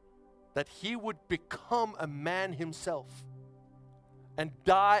 that He would become a man Himself and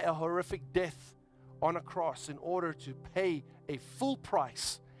die a horrific death on a cross in order to pay a full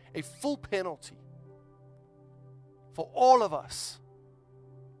price, a full penalty for all of us.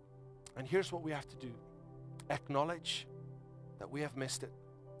 And here's what we have to do. Acknowledge that we have missed it.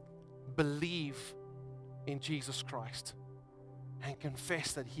 Believe in Jesus Christ and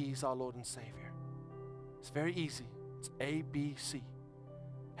confess that He is our Lord and Savior. It's very easy. It's A, B, C.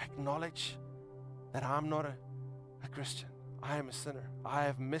 Acknowledge that I'm not a Christian. I am a sinner. I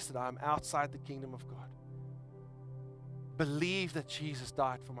have missed it. I am outside the kingdom of God. Believe that Jesus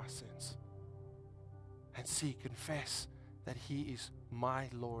died for my sins. And C, confess that He is my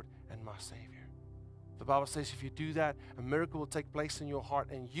Lord and my Savior. The Bible says if you do that, a miracle will take place in your heart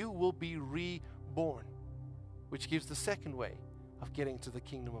and you will be reborn, which gives the second way of getting to the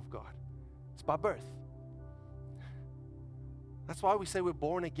kingdom of God. It's by birth. That's why we say we're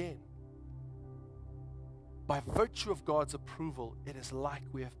born again. By virtue of God's approval, it is like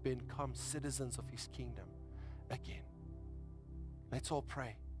we have become citizens of His kingdom again. Let's all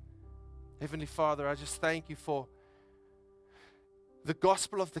pray. Heavenly Father, I just thank You for the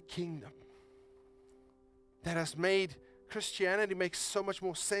gospel of the kingdom that has made Christianity make so much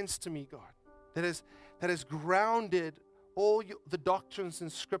more sense to me, God. That has grounded all the doctrines in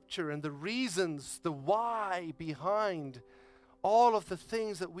Scripture and the reasons, the why behind all of the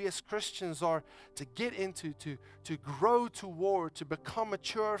things that we as Christians are to get into, to grow toward, to become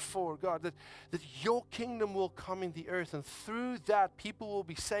mature for, God, that Your kingdom will come in the earth, and through that people will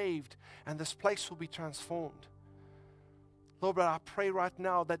be saved and this place will be transformed. Lord, but I pray right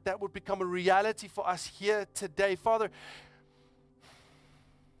now that that would become a reality for us here today. Father,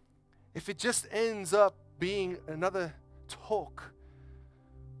 if it just ends up being another talk,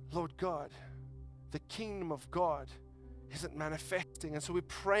 Lord God, the kingdom of God isn't manifesting. And so we're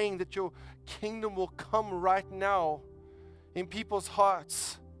praying that Your kingdom will come right now in people's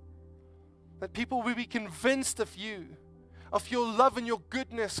hearts. That people will be convinced of You, of Your love and Your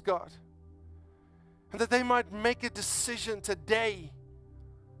goodness, God. And that they might make a decision today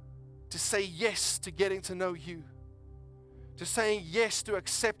to say yes to getting to know You. To saying yes to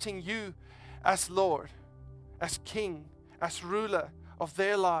accepting You as Lord, as King, as ruler of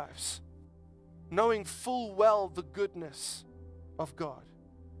their lives. Knowing full well the goodness of God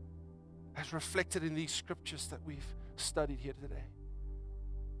as reflected in these scriptures that we've studied here today.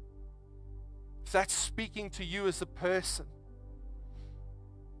 If that's speaking to you as a person,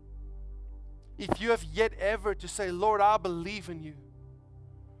 if you have yet ever to say, Lord, I believe in you.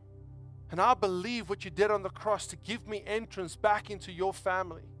 And I believe what you did on the cross to give me entrance back into your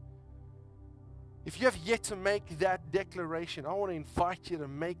family. If you have yet to make that declaration, I want to invite you to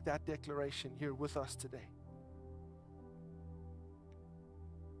make that declaration here with us today.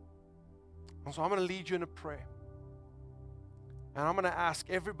 And so I'm going to lead you in a prayer. And I'm going to ask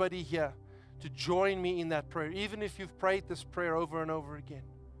everybody here to join me in that prayer, even if you've prayed this prayer over and over again.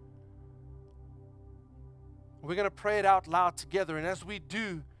 We're going to pray it out loud together. And as we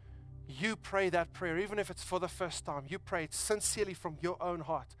do, you pray that prayer, even if it's for the first time. You pray it sincerely from your own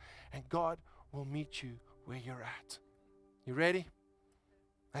heart. And God will meet you where you're at. You ready?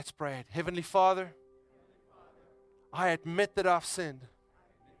 Let's pray it. Heavenly Father, I admit that I've sinned,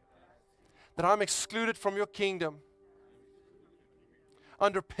 that I'm excluded from your kingdom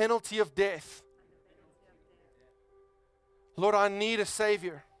under penalty of death. Lord, I need a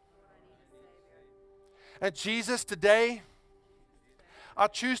Savior. And Jesus, today, I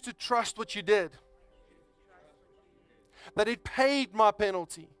choose to trust what you did, that it paid my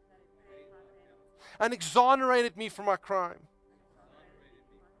penalty and exonerated me from my crime,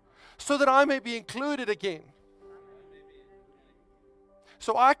 so that I may be included again.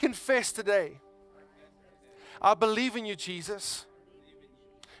 So I confess today, I believe in you, Jesus.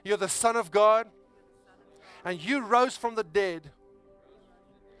 You're the Son of God, and you rose from the dead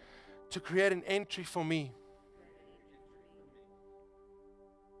to create an entry for me.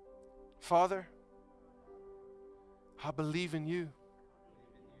 Father, I believe in you,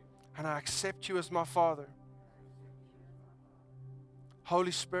 and I accept you as my Father.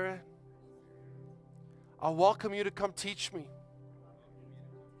 Holy Spirit, I welcome you to come teach me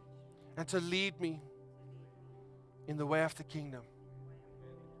and to lead me in the way of the kingdom.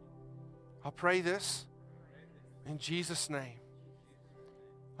 I pray this in Jesus' name.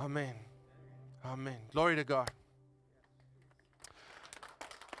 Amen. Amen. Glory to God.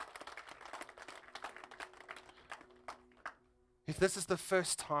 If this is the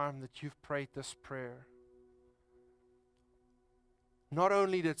first time that you've prayed this prayer, not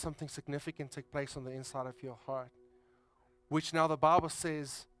only did something significant take place on the inside of your heart, which now the Bible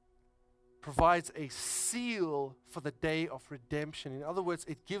says provides a seal for the day of redemption. In other words,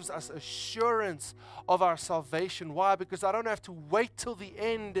 it gives us assurance of our salvation. Why? Because I don't have to wait till the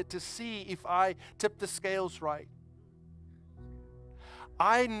end to see if I tip the scales right.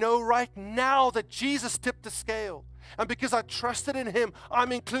 I know right now that Jesus tipped the scale. And because I trusted in Him,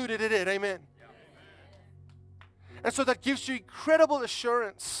 I'm included in it. Amen. And so that gives you incredible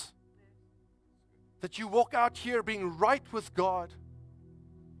assurance that you walk out here being right with God.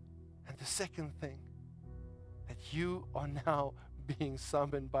 And the second thing, that you are now being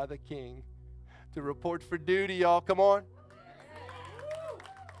summoned by the King to report for duty, y'all. Come on.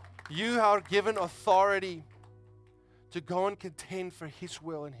 You are given authority to go and contend for His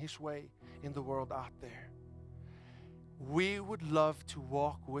will and His way in the world out there. We would love to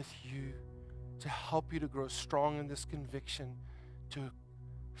walk with you, to help you to grow strong in this conviction, to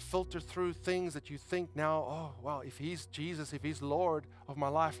filter through things that you think now, oh, well, if He's Jesus, if He's Lord of my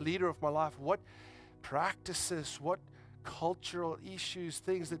life, leader of my life, what practices, what cultural issues,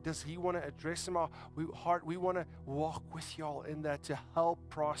 things that does He want to address in our heart? We want to walk with y'all in that to help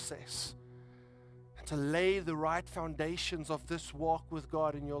process and to lay the right foundations of this walk with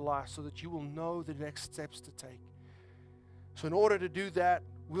God in your life so that you will know the next steps to take. So in order to do that,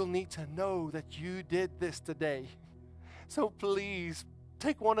 we'll need to know that you did this today. So please,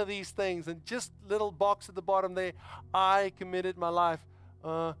 take one of these things and just little box at the bottom there, I committed my life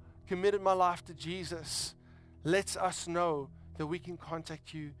to Jesus. Lets us know that we can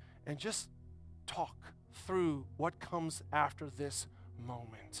contact you and just talk through what comes after this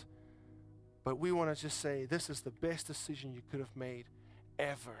moment. But we want to just say, this is the best decision you could have made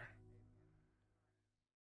ever.